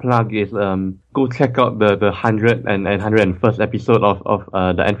I want to plug is go check out the 100th and 101st episode of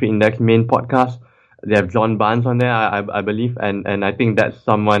the Anfield Index main podcast. They have John Barnes on there, I believe, and I think that's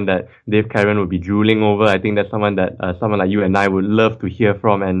someone that Dave Caron would be drooling over. I think that's someone that someone like you and I would love to hear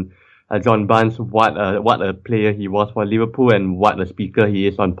from. And John Barnes, what a player he was for Liverpool, and what a speaker he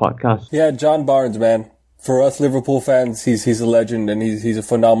is on podcasts. Yeah, John Barnes, man. For us Liverpool fans, he's a legend, and he's a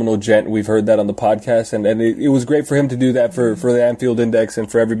phenomenal gent. We've heard that on the podcast, and it was great for him to do that for the Anfield Index and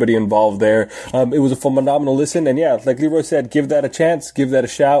for everybody involved there. It was a phenomenal listen, and yeah, like Leroy said, give that a chance, give that a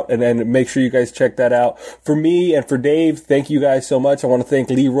shout, and then make sure you guys check that out. For me and for Dave, thank you guys so much. I want to thank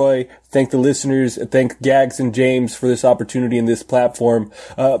Leroy, thank the listeners, thank Gags and James for this opportunity and this platform.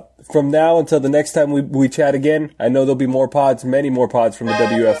 From now until the next time we chat again, I know there'll be more pods, many more pods from the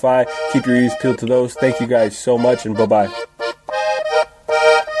WFI. Keep your ears peeled to those. Thank you guys so much, and bye-bye.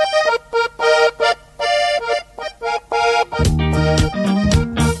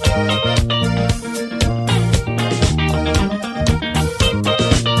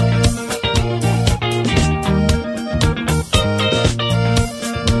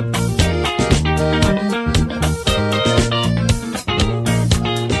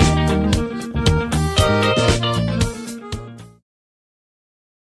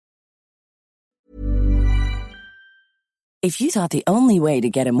 If you thought the only way to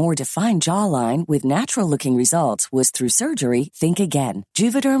get a more defined jawline with natural-looking results was through surgery, think again.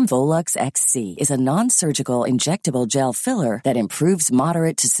 Juvederm Volux XC is a non-surgical injectable gel filler that improves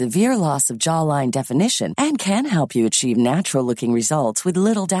moderate to severe loss of jawline definition and can help you achieve natural-looking results with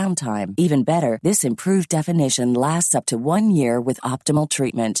little downtime. Even better, this improved definition lasts up to 1 year with optimal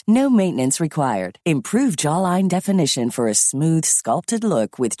treatment. No maintenance required. Improve jawline definition for a smooth, sculpted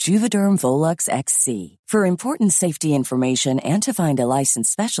look with Juvederm Volux XC. For important safety information and to find a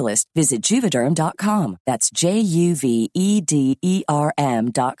licensed specialist, visit Juvederm.com. That's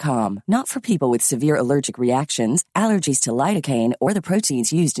JUVEDERM.com. Not for people with severe allergic reactions, allergies to lidocaine, or the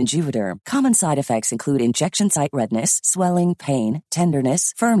proteins used in Juvederm. Common side effects include injection site redness, swelling, pain,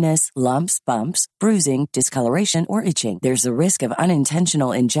 tenderness, firmness, lumps, bumps, bruising, discoloration, or itching. There's a risk of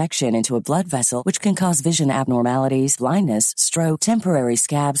unintentional injection into a blood vessel, which can cause vision abnormalities, blindness, stroke, temporary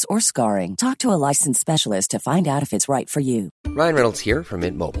scabs, or scarring. Talk to a licensed specialist to find out if it's right for you. Ryan Reynolds here from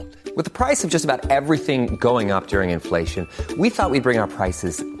Mint Mobile. With the price of just about everything going up during inflation, we thought we'd bring our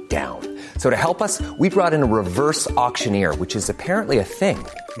prices down. So to help us, we brought in a reverse auctioneer, which is apparently a thing.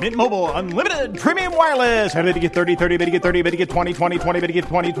 Mint Mobile Unlimited Premium Wireless. How to get 30, 30, how to get 30, how to get 20, 20, 20, how to get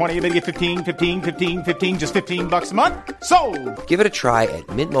 20, 20, how to get 15, 15, 15, 15, just $15 a month? Sold! Give it a try at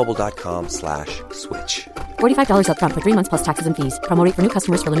mintmobile.com/switch. $45 up front for 3 months plus taxes and fees. Promo rate for new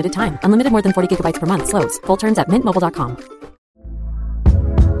customers for limited time. Unlimited more than 40 gigabytes per month. Slows full terms at mintmobile.com.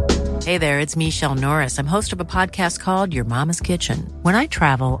 Hey there, it's Michelle Norris. I'm host of a podcast called Your Mama's Kitchen. When I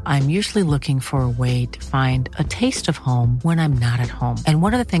travel, I'm usually looking for a way to find a taste of home when I'm not at home. And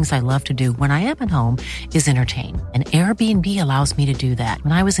one of the things I love to do when I am at home is entertain. And Airbnb allows me to do that.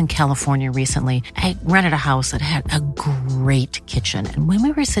 When I was in California recently, I rented a house that had a great kitchen. And when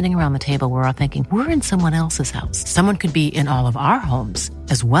we were sitting around the table, we were all thinking, we're in someone else's house. Someone could be in all of our homes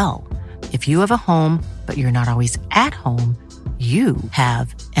as well. If you have a home, but you're not always at home, you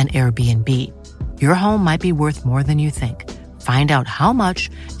have an Airbnb. Your home might be worth more than you think. Find out how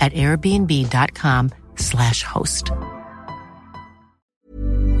much at airbnb.com/host.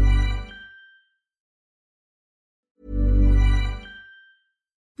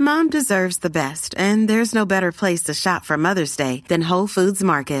 Mom deserves the best, and there's no better place to shop for Mother's Day than Whole Foods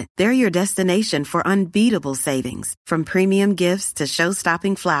Market. They're your destination for unbeatable savings, from premium gifts to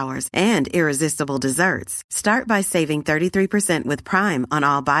show-stopping flowers and irresistible desserts. Start by saving 33% with Prime on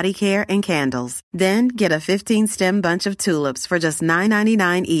all body care and candles. Then get a 15-stem bunch of tulips for just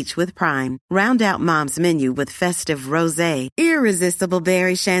 $9.99 each with Prime. Round out Mom's menu with festive rosé, irresistible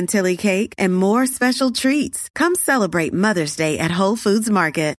berry chantilly cake, and more special treats. Come celebrate Mother's Day at Whole Foods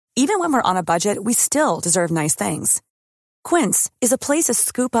Market. Even when we're on a budget, we still deserve nice things. Quince is a place to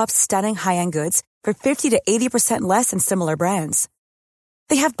scoop up stunning high-end goods for 50 to 80% less than similar brands.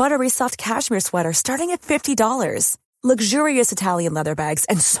 They have buttery soft cashmere sweaters starting at $50, luxurious Italian leather bags,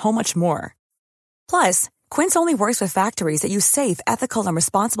 and so much more. Plus, Quince only works with factories that use safe, ethical, and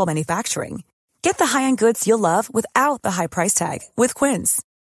responsible manufacturing. Get the high-end goods you'll love without the high price tag with Quince.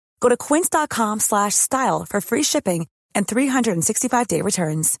 Go to quince.com/style for free shipping and 365-day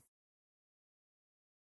returns.